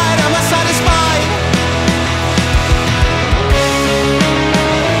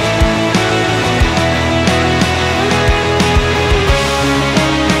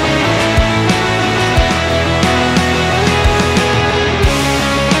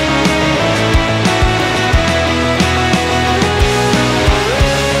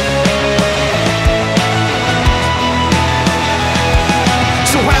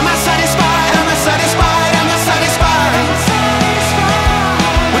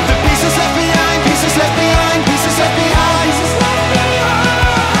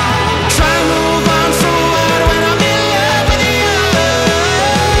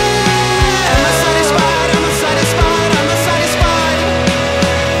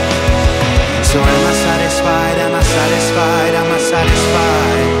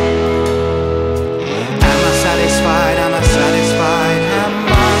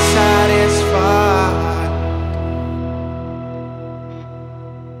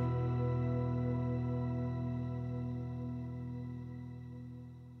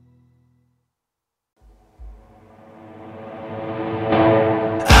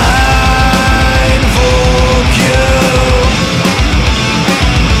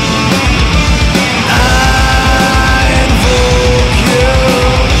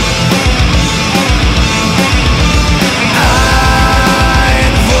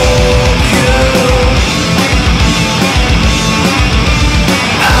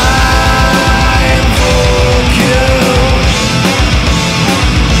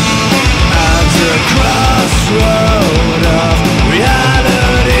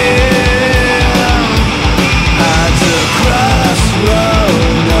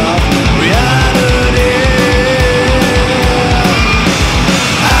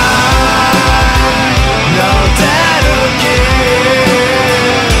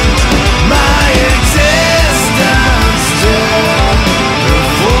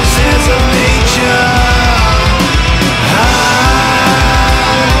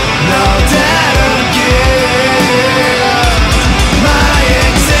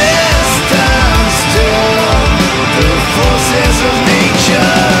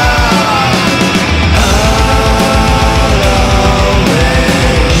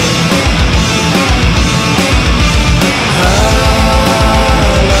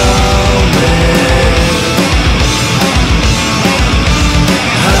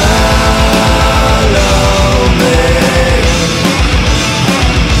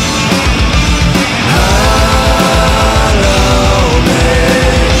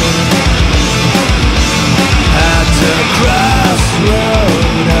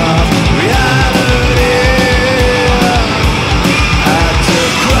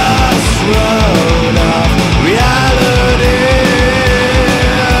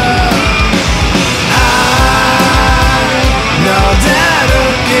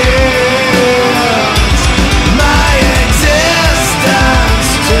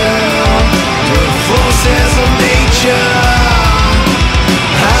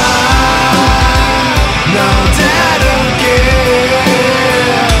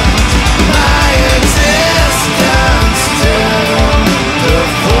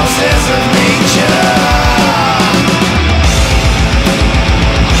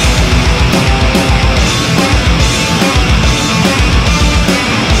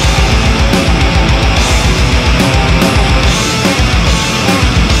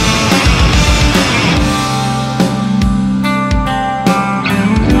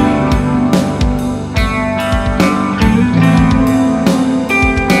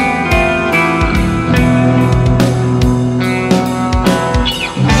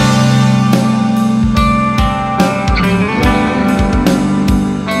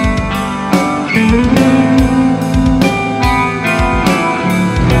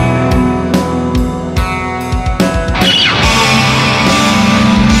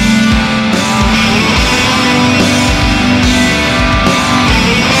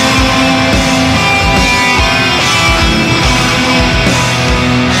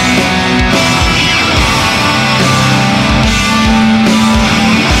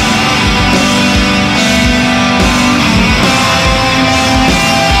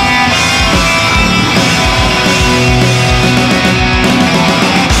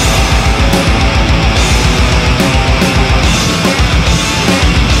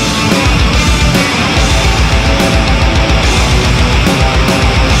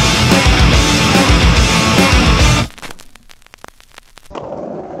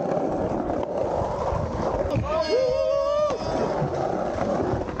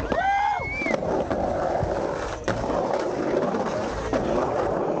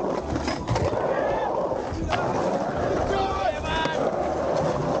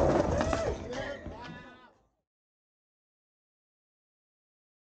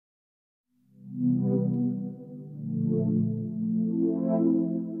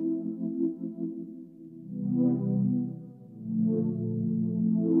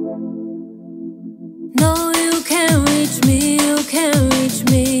No, you can't reach me, you can't reach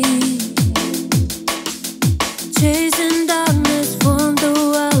me. Chasing darkness from the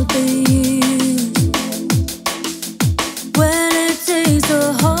wild beast. When it takes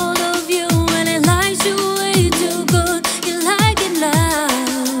a hold of you, when it likes you way too good, you like it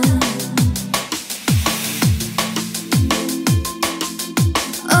loud.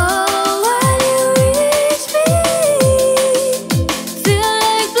 Oh, when you reach me, feel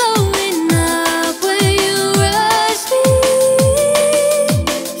like blowing up when you rush me.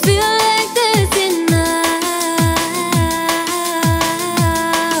 Feel like there's enough.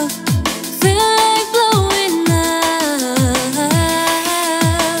 Feel like blowing up.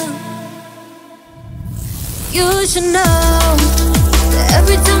 You should know that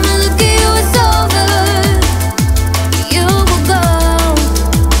every time I look at you, it's over. You will go.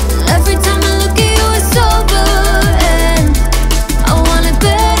 Every time I look at you, it's over. And I want it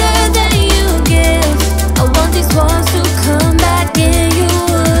better than you give. I want these walls to come back and you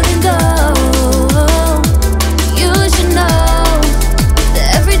wouldn't go. You should know that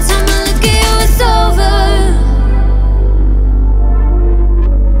every time I look at you, it's over.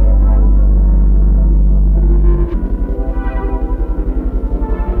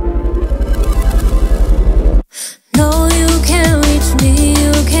 No, you can't reach me,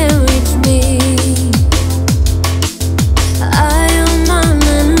 you can't reach me. I am on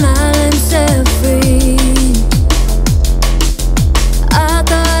an island set free. I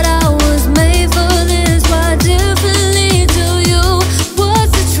thought I was made for this, why differently to you?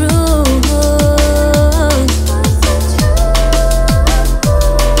 What's the truth?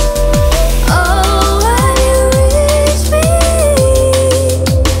 Oh, when you reach me,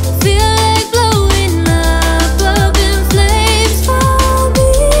 feel like blowing up in flames for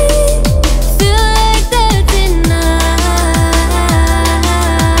me. Feel like that's enough.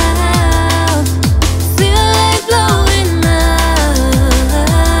 Feel like blowing up.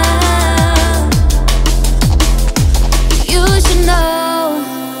 You should know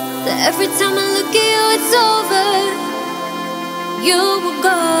that every time I look at you, it's over. You will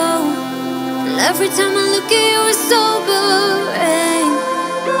go. And every time I look at you, it's sobering.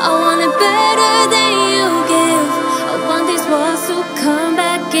 I want it better than you give. I want these walls to come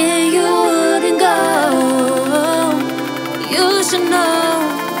back and you wouldn't go. You should know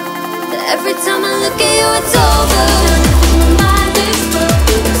that every time I look at you, it's over. My mind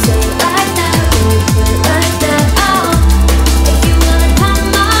explodes. Say it like that, put it like that. Oh, if you wanna come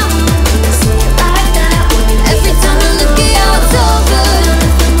on, say it like that. Every time I look at you, it's over.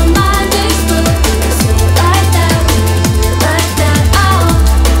 My mind explodes. Say it like that, put it like that. Oh,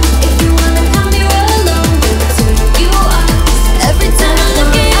 if you wanna come here alone, that's who you are. Every time I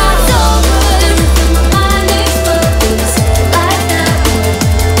look at you, it's over. My mind explodes. Say it like that, put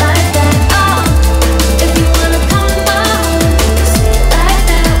it like that. Oh, if you wanna come on, say it like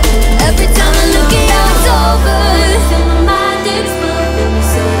that. Every time I look at you, it's over. My mind explodes.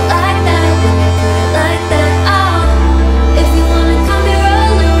 Say it like that, put it like that. Oh, if you wanna come here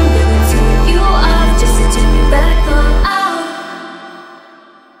alone, that's who you are. Just to turn me back on. Oh.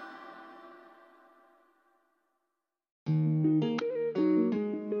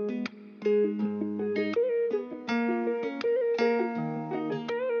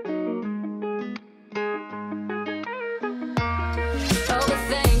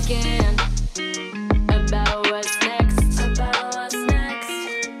 Overthinking about what's next.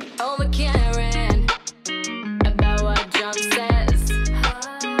 Over caring about what Jump says.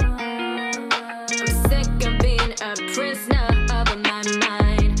 I'm sick of being a prisoner of my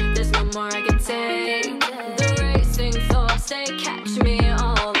mind. There's no more I can take. The racing thoughts, they catch me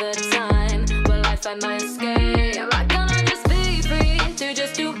all the time. Will I find my escape? Am I gonna just be free to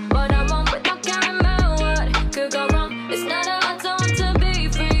just do what I want without caring about what could go wrong? It's not a lot to be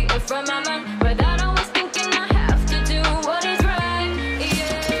free from my mind without always thinking I have to do what is right.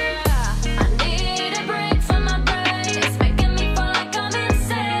 Yeah, I need a break from my brain. It's making me feel like I'm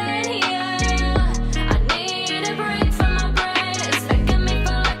insane. Yeah, I need a break from my brain. It's making me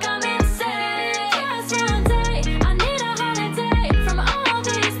feel like I'm insane. Just one day, I need a holiday from all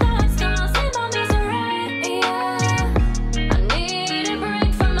these thoughts. Gonna save my misery. Yeah, I need a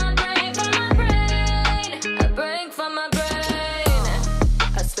break from my brain, a break from my brain.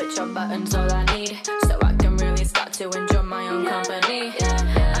 A switch on buttons, all I need, so I can really start to enjoy my own company.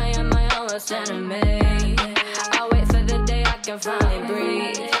 I am my own worst enemy. I'll wait for the day I can finally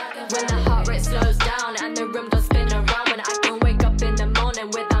breathe. When the heart rate slows down and the room does spin around. When I can wake up in the morning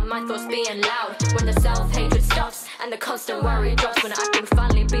without my thoughts being loud. When the self-hatred stops and the constant worry drops. When I can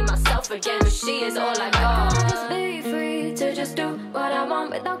finally be myself again, 'cause she is all I got. Just be free to just do what I want. on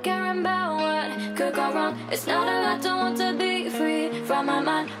without caring about what could go wrong. It's not a lot to want to be free from my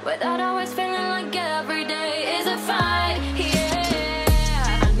mind without always feeling like every day is a fight.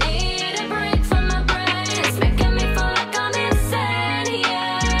 Yeah, I need a break from my brain. It's making me feel like I'm insane.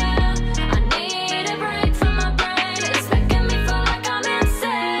 Yeah, I need a break from my brain. It's making me feel like I'm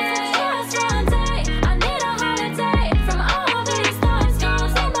insane. Just one day, I need a holiday from all these thoughts. Don't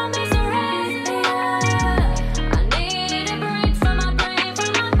see my misery. Yeah, I need a break from my brain,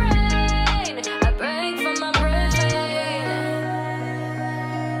 from my brain. A break from my brain.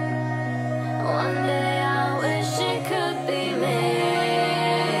 One day I wish it could be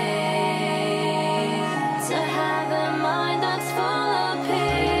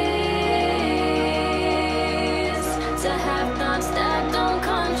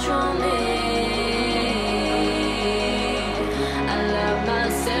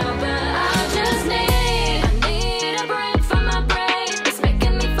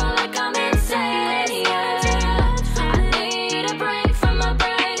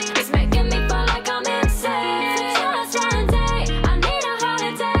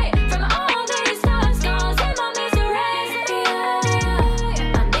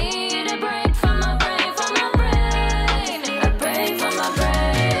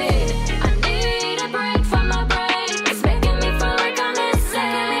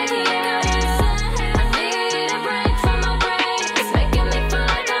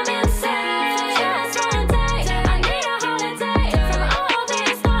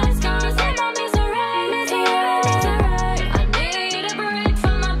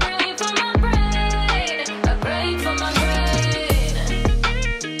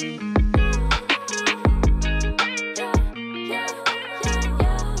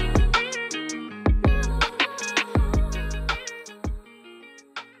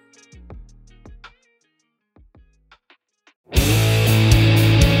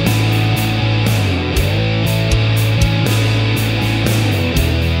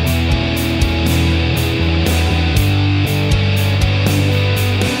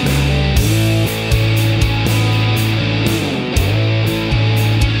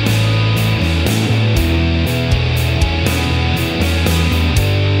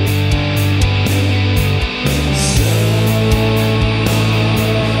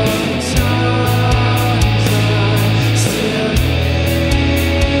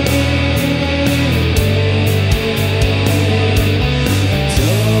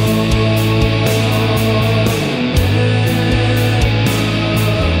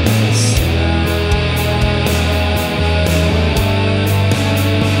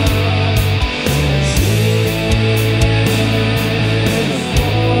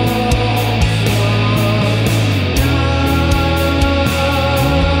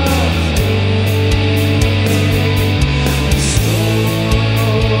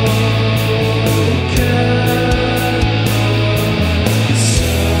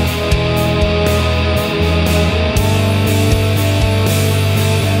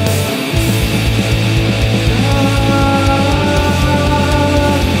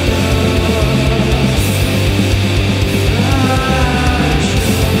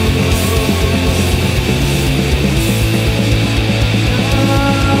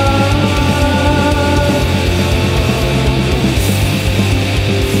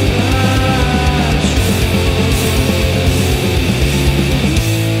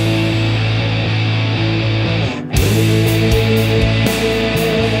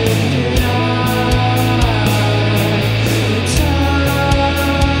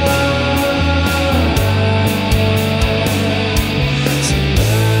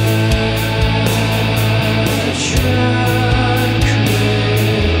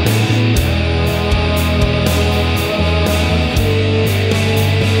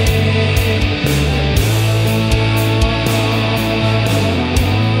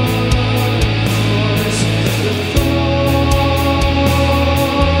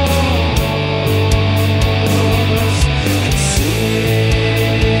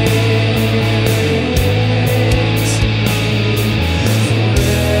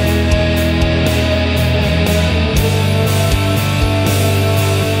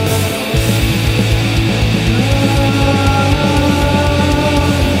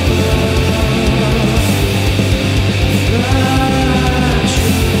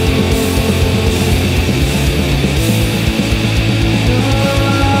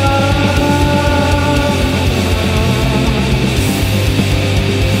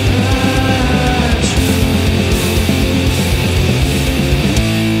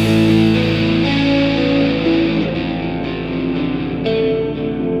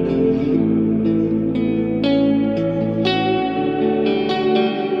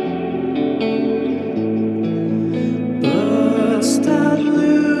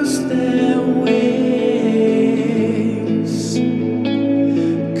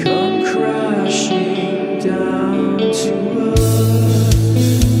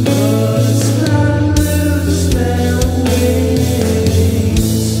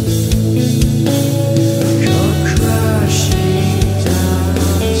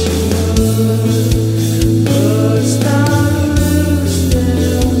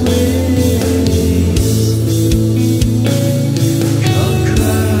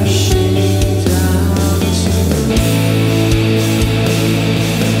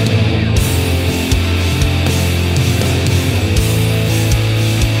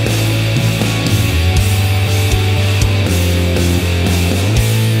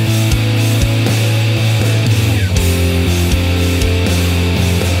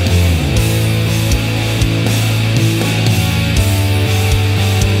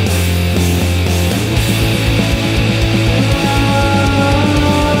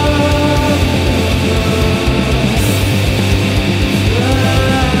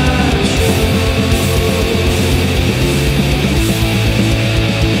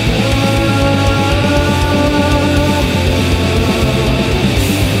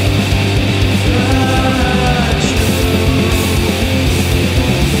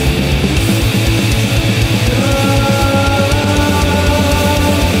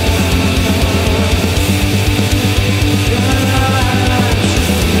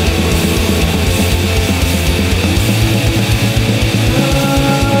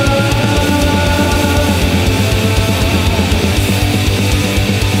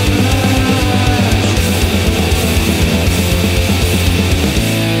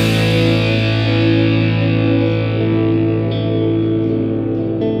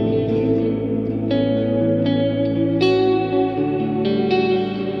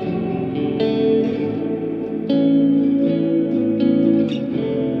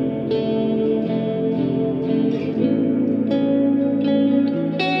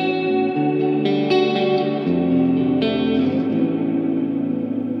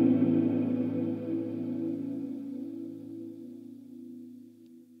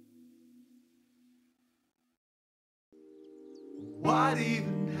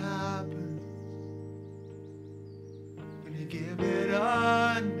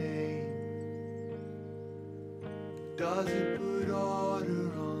does it put order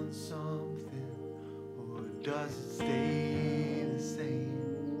on something, or does it stay the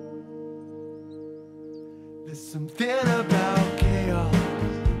same? There's something about chaos,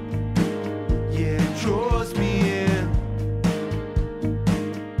 yeah, it draws me in,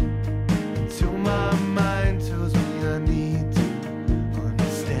 till my mind tells me I need to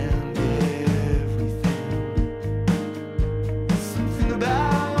understand everything. There's something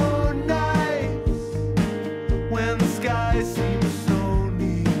about nights when the sky seems so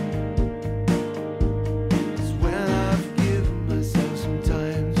near. It's when I've given myself some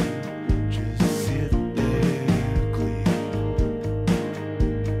time to just sit there clear,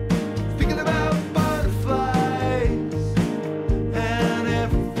 thinking about butterflies and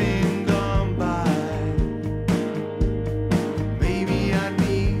everything gone by. Maybe I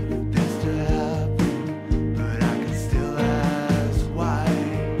need this to happen, but I can still ask why.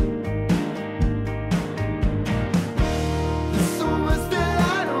 There's so much that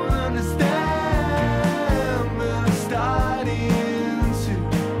I don't understand, but I'm starting to.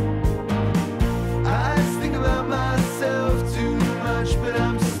 I just think about myself too much, but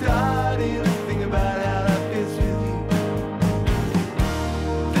I'm starting to think about how that fits with you.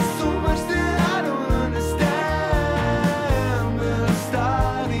 There's so much that I don't understand, but I'm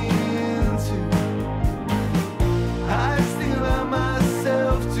starting to. I just think about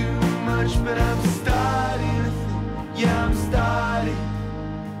myself too much, but I'm starting to think. Yeah,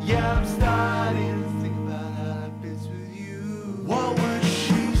 I'm starting to think about how that fits with you. What would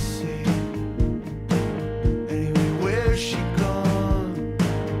she say? Anyway, where's she gone?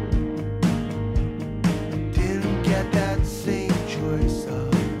 Didn't get that same choice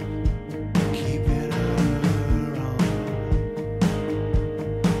of keeping her on.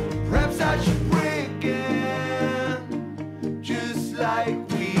 Perhaps I should break in, just like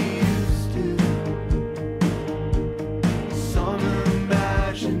we used to. Some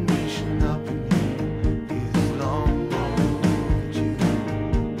imagination up in here is long overdue.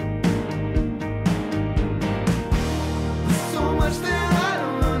 There's so much that I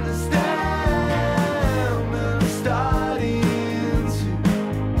don't understand, but I'm starting to.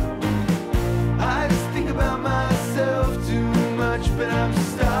 I just think about myself too much, but I'm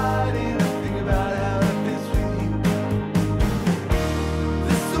starting to think about how that fits with you.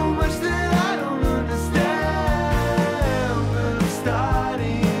 There's so much that I don't understand, but I'm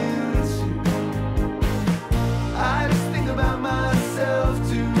starting to. I just think about myself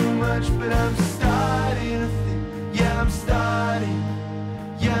too much, but I'm starting to think.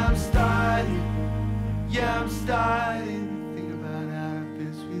 Yeah, I'm starting to think about how that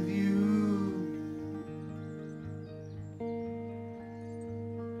fits with you.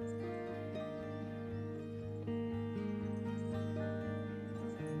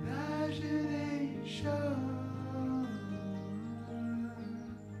 Imagination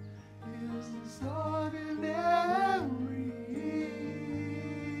is extraordinary.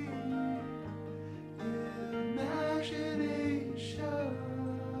 Imagination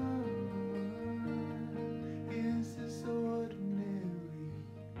is extraordinary.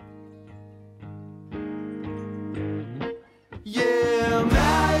 Yeah,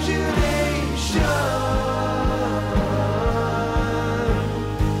 imagination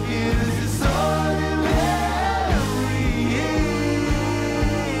is extraordinary.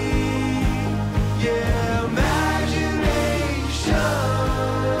 Yeah, imagination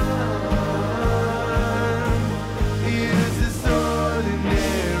is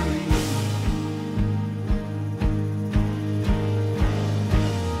extraordinary.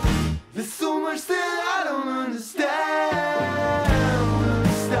 There's so much that I don't understand, but I'm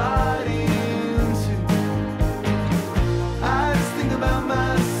starting to. I just think about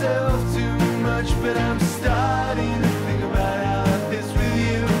myself too much, but I'm starting to think about how that fits with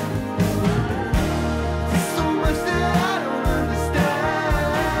you. There's so much that I don't understand,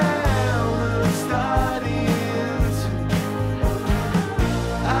 but I'm starting to.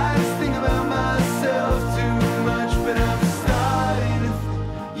 I just think about myself too much, but I'm starting to think.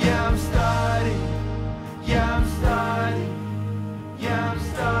 Yeah, I'm starting. Yeah, I'm starting. Yeah, I'm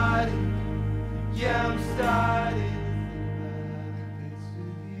starting. Yeah, I'm starting to think about how that fits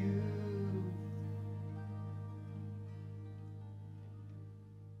with you.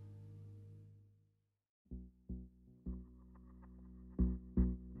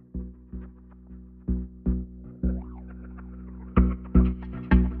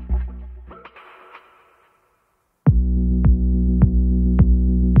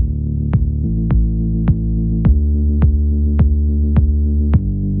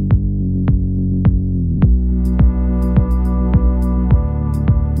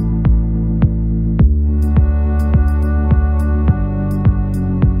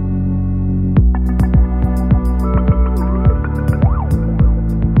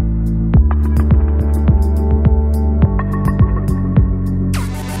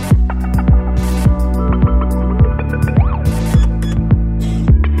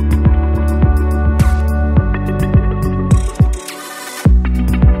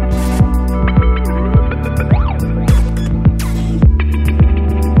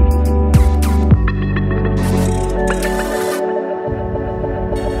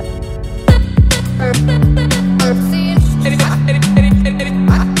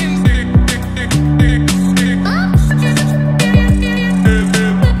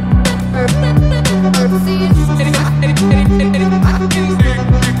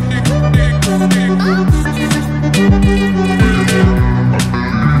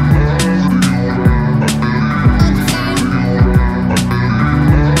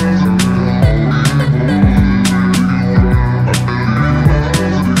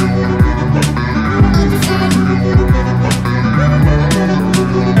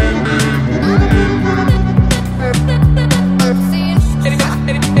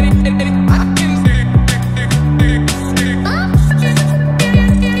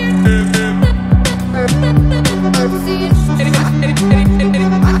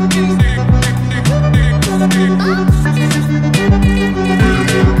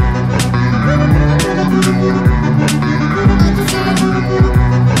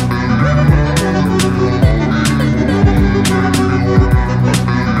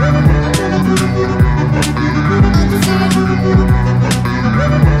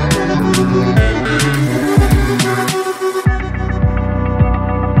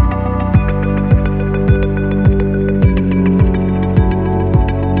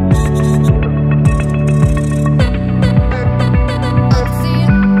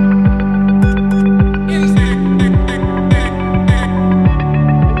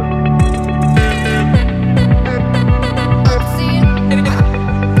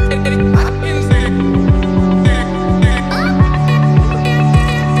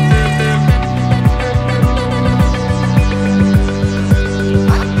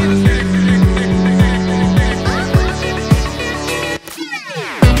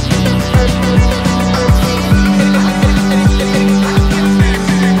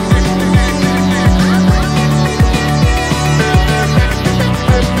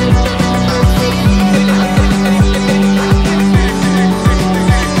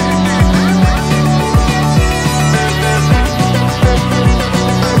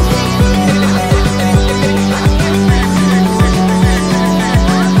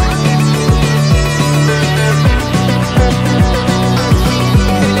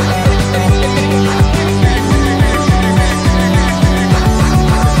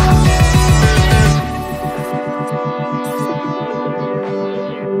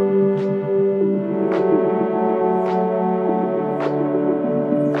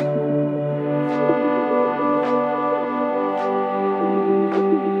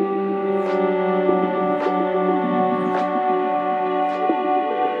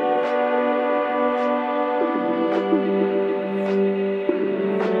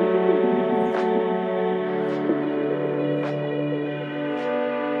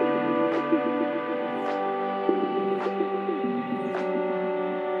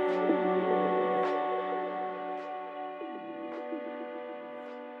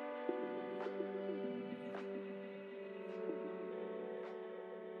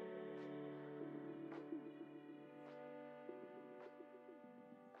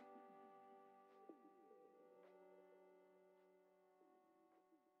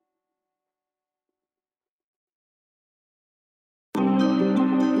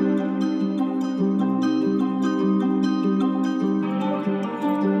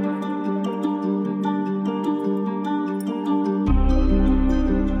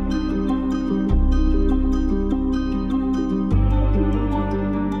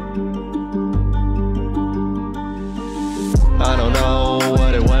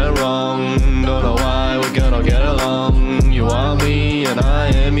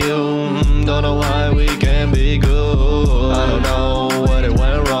 don't know why we can't be good. I don't know what it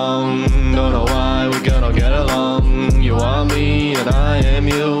went wrong. Don't know why we cannot get along. You are me and I am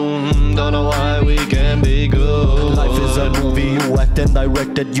you. Don't know why we can't be good. Life is a movie, you act and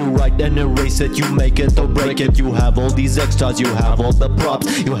direct it. You write and erase it, you make it or break it. You have all these extras, you have all the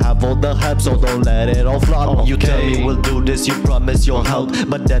props, you have all the hype, so don't let it all flop. Okay. You tell me we'll do this, you promise you'll help,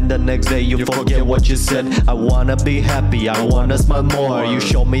 but then the next day you forget what you said. I wanna be happy, I wanna smile more. You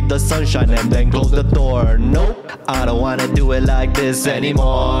show me the sunshine and then close the door. Nope, I don't wanna do it like this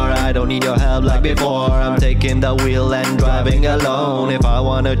anymore. I don't need your help like before. I'm taking the wheel and driving alone. If I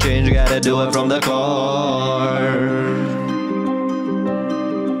wanna change, gotta do it from the core.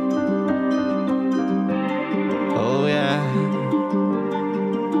 Oh yeah.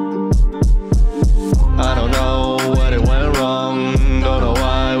 I don't know what it went wrong. Don't know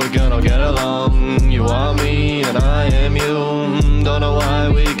why we cannot get along. You are me and I am you. Don't know why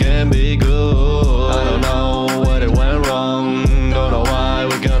we can't be good. I don't know what it went wrong. Don't know why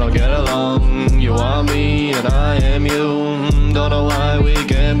we cannot get along. You are me and I am you. Don't know why we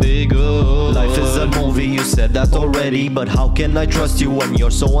can't be good. Life is a movie, you said that already, but how can I trust you when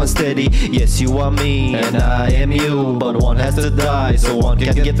you're so unsteady? Yes, you are me and I am you, but one has to die so one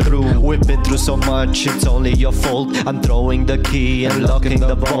can get through. We've been through so much, it's only your fault. I'm throwing the key and locking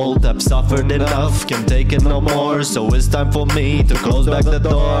the bolt. I've suffered enough, can't take it no more, so it's time for me to close back the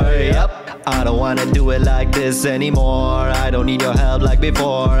door. Yep, I don't wanna do it like this anymore. I don't need your help like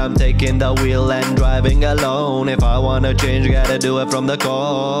before. I'm taking the wheel and driving alone. If I wanna change, gotta do it from the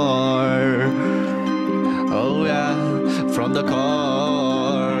core. Oh yeah, from the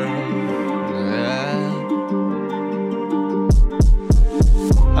core. Yeah.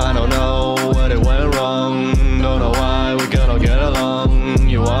 I don't know what it went wrong. Don't know why we cannot get along.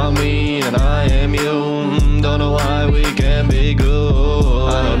 You are me and I am you. Don't know why we can't be good.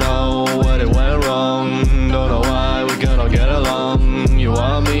 I don't know what it went wrong. Don't know why we cannot get along. You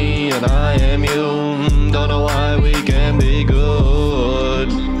are me and I am you. Don't know why we can't be good.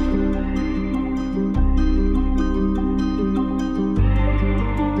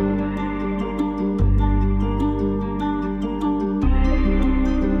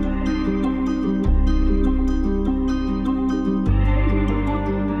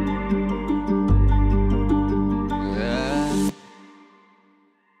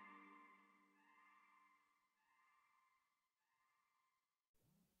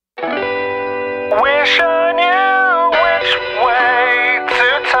 Wish I knew which way to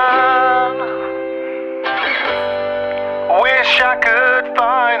turn. Wish I could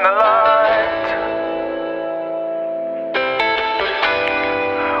find the light.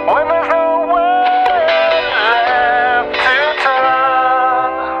 When there's nowhere left to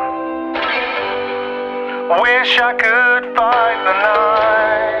turn. Wish I could find the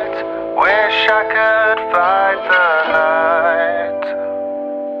night. Wish I could find the night.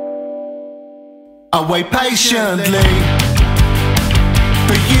 I wait patiently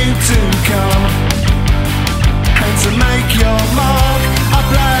for you to come and to make your mark. I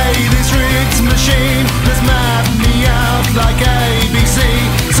play this rigged machine that's mapped me out like ABC,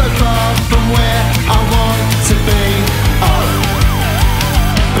 so far from where I want to be. Oh,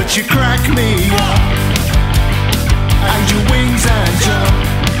 but you crack me up and your wings and jump.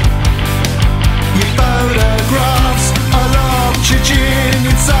 Your photographs are oxygen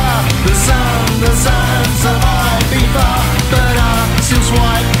inside the sun. The sands of Ibiza, but I still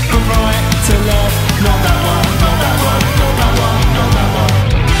swipe from right to left. Not that one, not that one, not that one, not that one.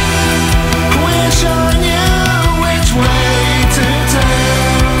 Wish I knew which way to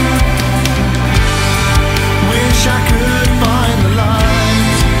turn. Wish I could find the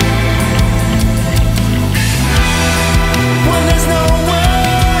light. When there's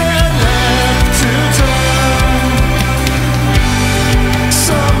nowhere left to turn.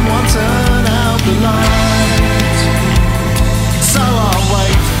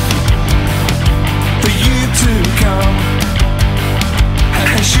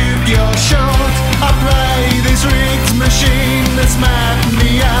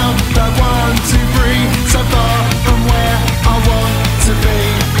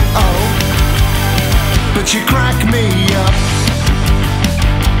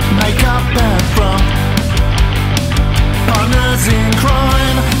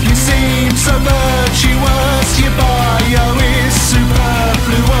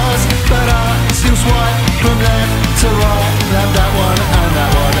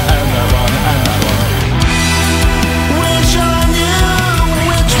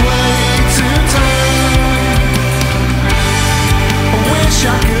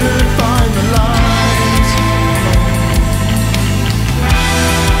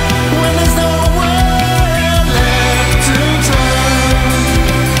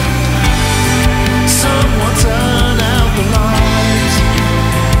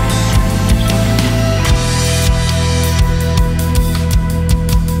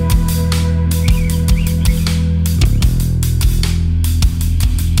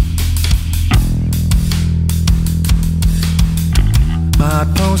 my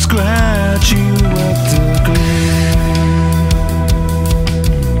postgraduate degree.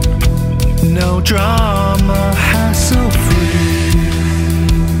 No drama, hassle-free,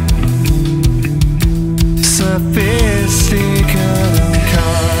 sophisticated and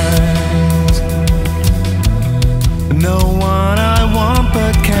kind. No one I want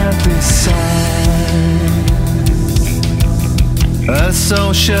but can't decide. A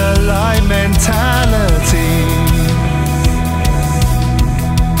socialite mentality.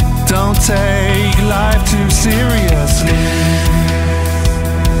 Don't take life too seriously.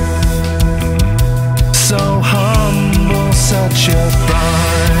 So humble, such a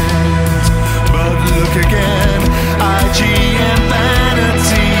find. But look again, IG and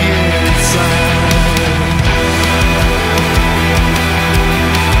vanity inside.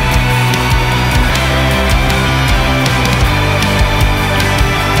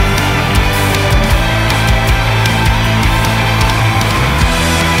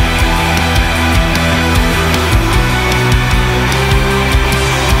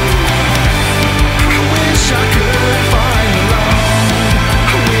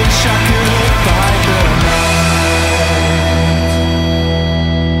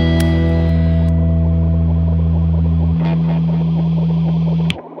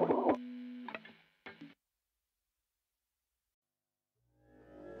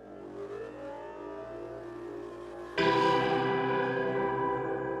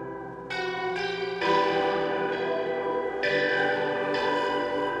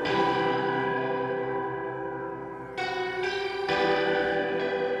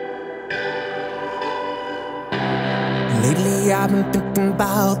 Lately I've been thinking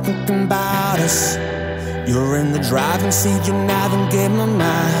about us. You're in the driving seat, you navigate my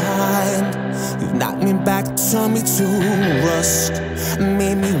mind. You've knocked me back, turned me to rust,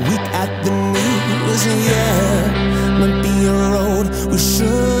 made me weak at the knees, yeah. Might be a road we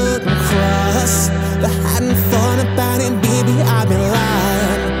shouldn't cross, but hadn't thought about it, baby, I've been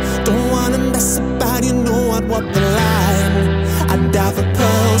lying. Don't wanna mess about, you know I'd walk the line. I dive for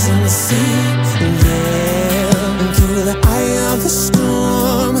pearls in the sea, yeah. And through the eye of the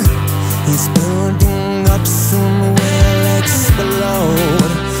storm, he's building up, soon will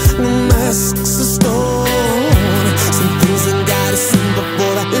explode. No masks of stone, some things I gotta see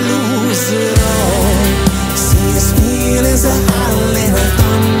before I lose it all. See his feelings are howling like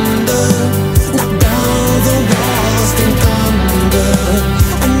thunder, knock down the walls, then thunder.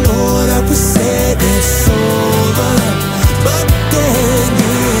 I know that we said it's over, but then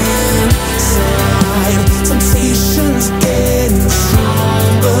inside, temptation's getting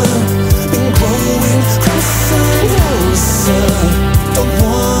stronger, been growing closer and closer. Don't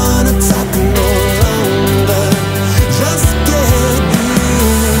wanna talk no longer, just get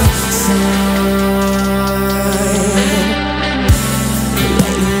inside.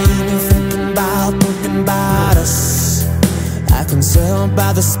 Lately you've been thinking about us. I can tell by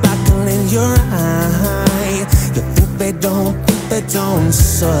the sparkle in your eye. You think they don't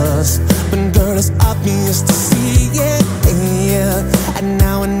sus, but girl, it's obvious to see, yeah. And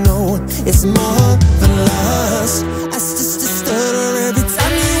now I know it's more than lust. I just stutter every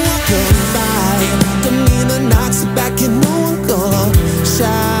time you walk by. Don't mean to knock you back, you know I'm gone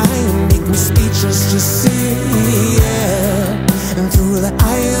shy. Make me speechless, just see, yeah. And through the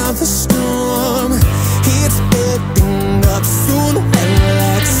eye of the storm, it's building up, soon will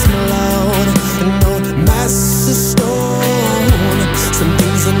explode. And no massive stone, some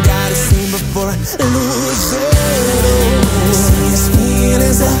things I gotta see before I lose it all. See his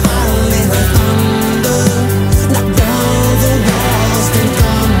feelings are howling like thunder, knock down the walls, then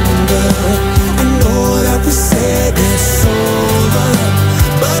thunder. I know that we said it's over,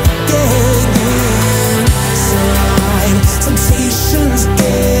 but then inside, temptation's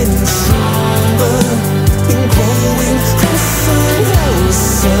getting stronger, been growing closer and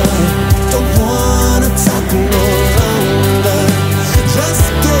closer. Don't wanna talk no longer, just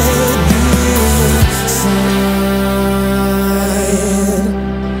get inside.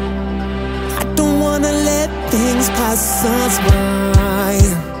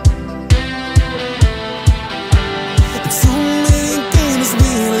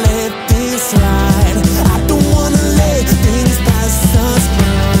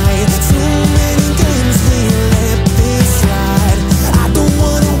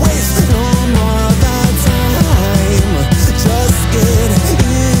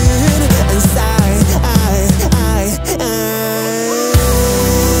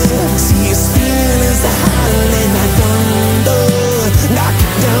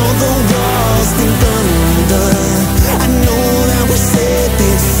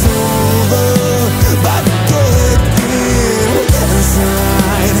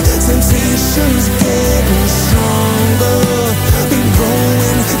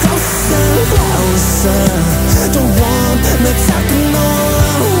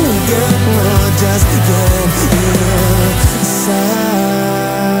 just get inside.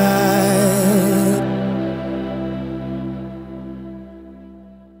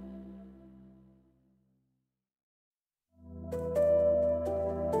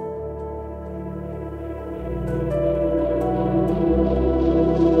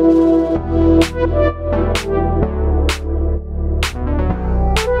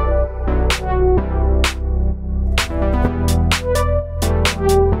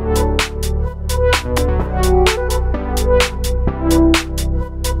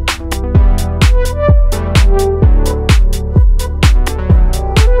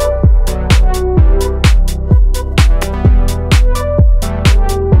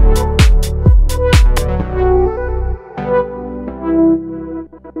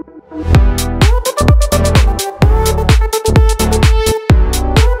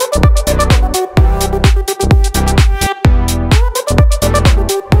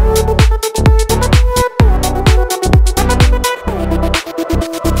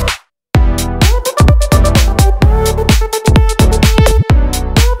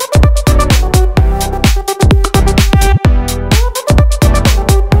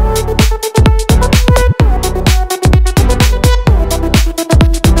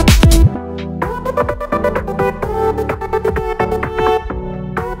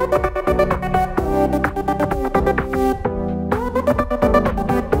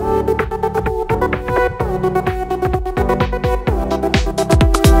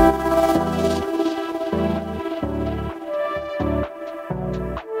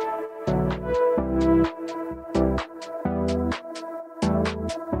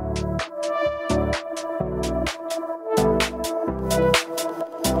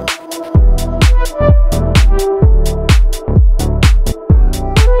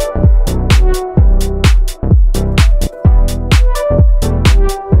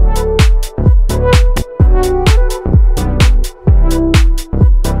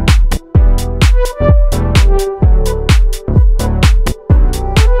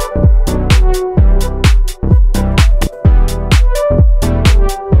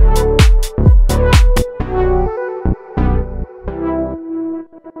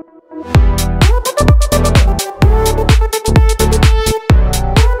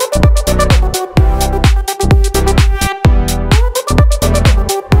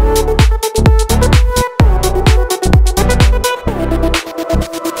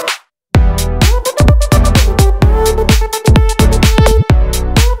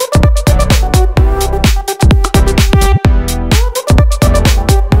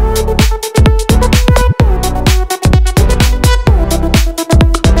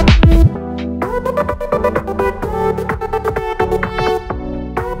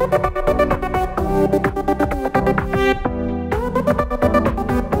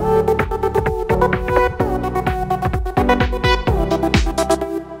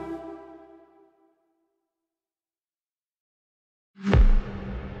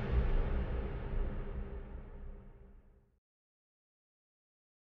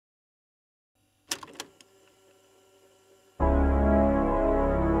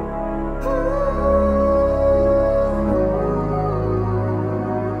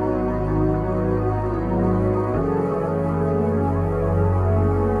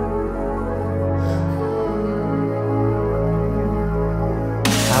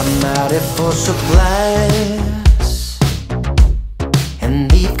 I'm out here for supplies,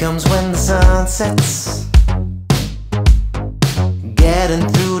 and eve comes when the sun sets. Getting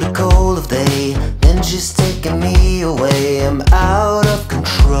through the cold of day, then she's taking me away. I'm out of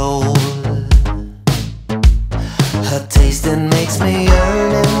control. Her tasting makes me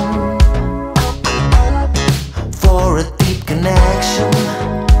yearning for a deep connection.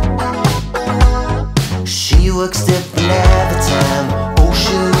 She works different every time. Oh,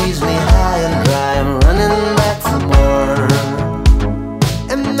 she leaves me high and dry. I'm running back for more.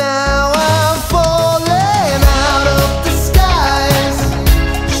 And now I'm falling out of the skies.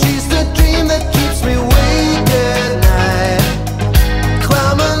 She's the dream that keeps me awake at night.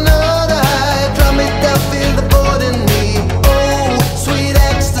 Climb another high, drop me down, feel the board in me. Oh, sweet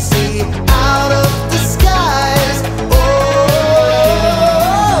ecstasy, out of the skies. Oh,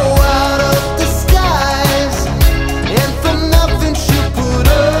 out of the skies.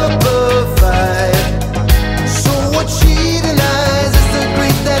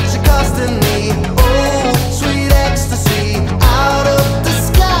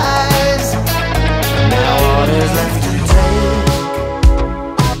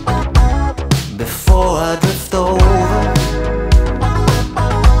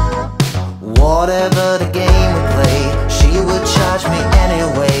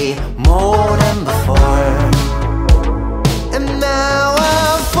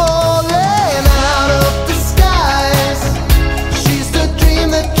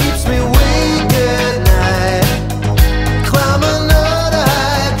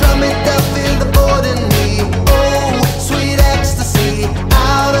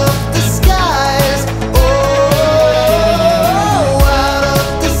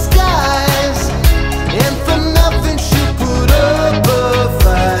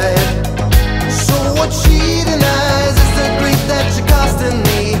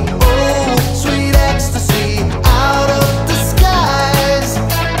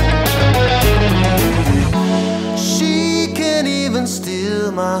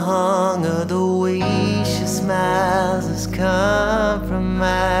 still my hunger. The way she smiles is compromised.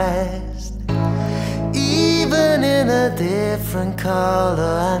 Even in a different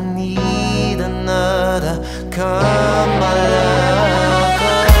color, I need another. Come, my love,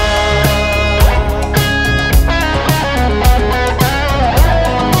 come.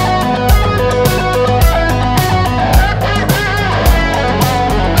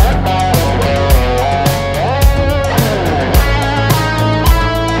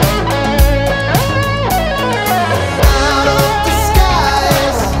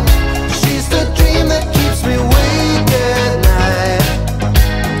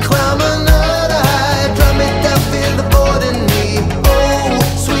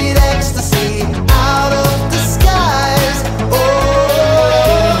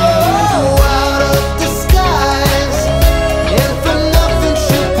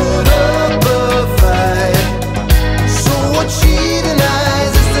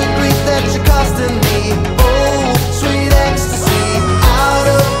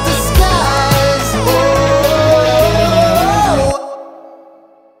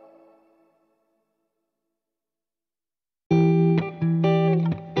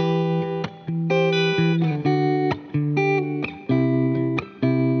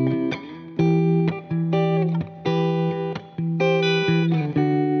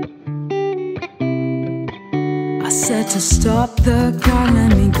 To stop the car,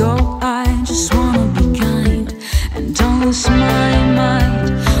 let me go. I just wanna be kind and don't lose my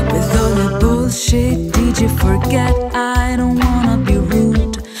mind with all the bullshit. Did you forget? I don't wanna be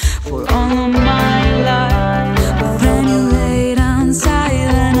rude for all of my life. But then you lay down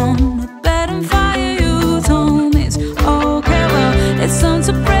silent on the bed and fire. You told me it's okay. Well, it's time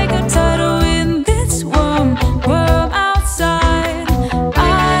to break your title in this warm world outside. I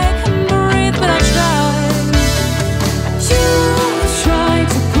can breathe, but I try.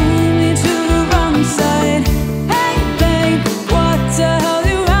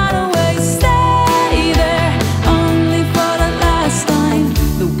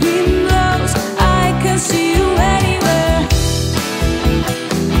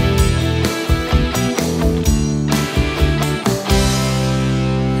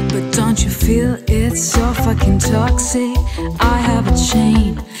 It's so fucking toxic. I have a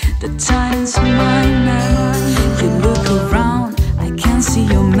chain that tightens my neck. You look around, I can't see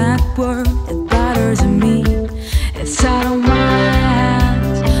your mad world. It bothers me. It's out of my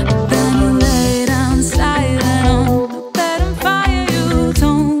hands. But then you lay down silent on the bed and fire. You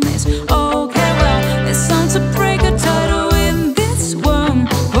told me it's okay. Well, it's time to break a title in this warm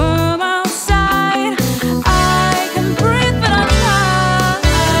world outside. I can breathe, but I'm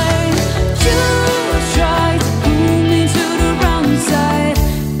tired. You try to pull me to the wrong side.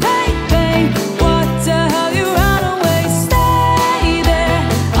 Hey, babe, what the hell? You run away, stay there,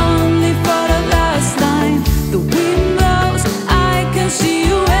 only for the last time. The wind blows, I can see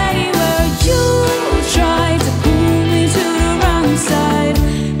you anywhere. You try to pull me to the wrong side.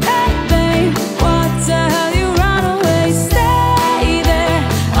 Hey, babe, what the hell? You run away, stay there,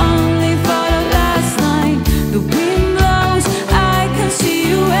 only for the last time. The wind blows, I can see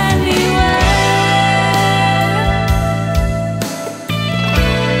you anywhere.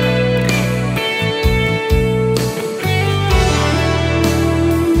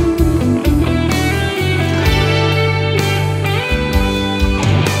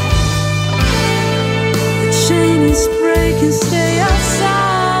 The chain is breaking, stay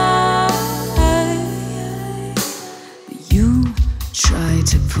outside. You try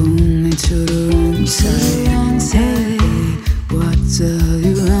to pull me to the wrong side. Hey, what the hell?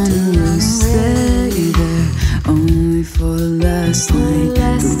 You run away, stay there, only for the last time.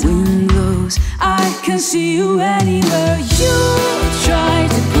 The wind blows, I can see you anywhere. You try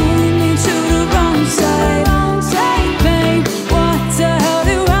to pull me to the wrong side. Hey, babe, what the hell?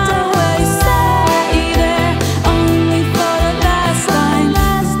 You run away, stay there, only for the last time. The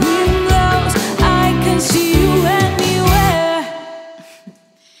wind blows, I can see you anywhere.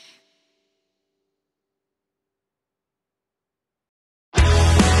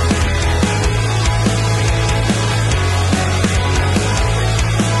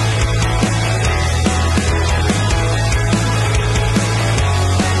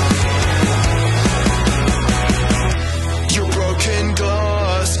 Your broken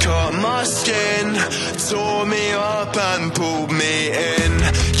glass cut my skin, tore me up and pulled me in.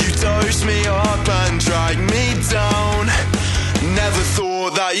 You dosed me up and dragged me down. Never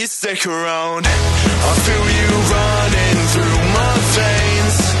thought that you'd stick around. I feel you running through my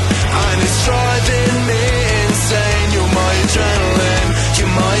veins, and it's driving me insane. You're my adrenaline,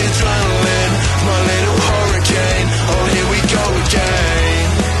 my little hurricane. Oh, here we go again.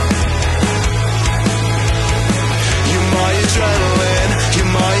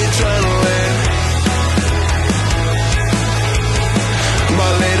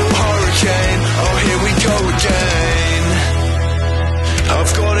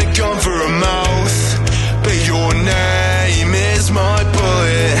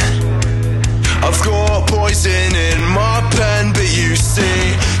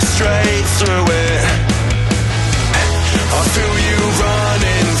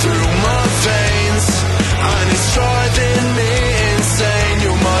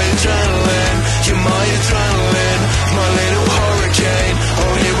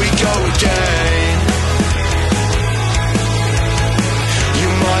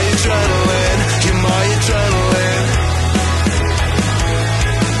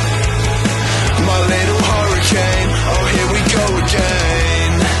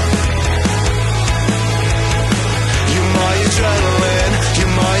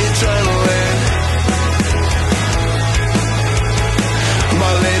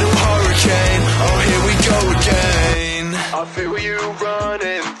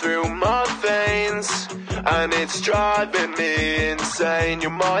 is driving me insane.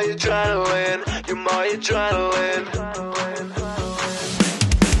 You're my adrenaline, you're my adrenaline.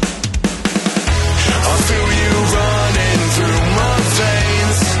 I feel you run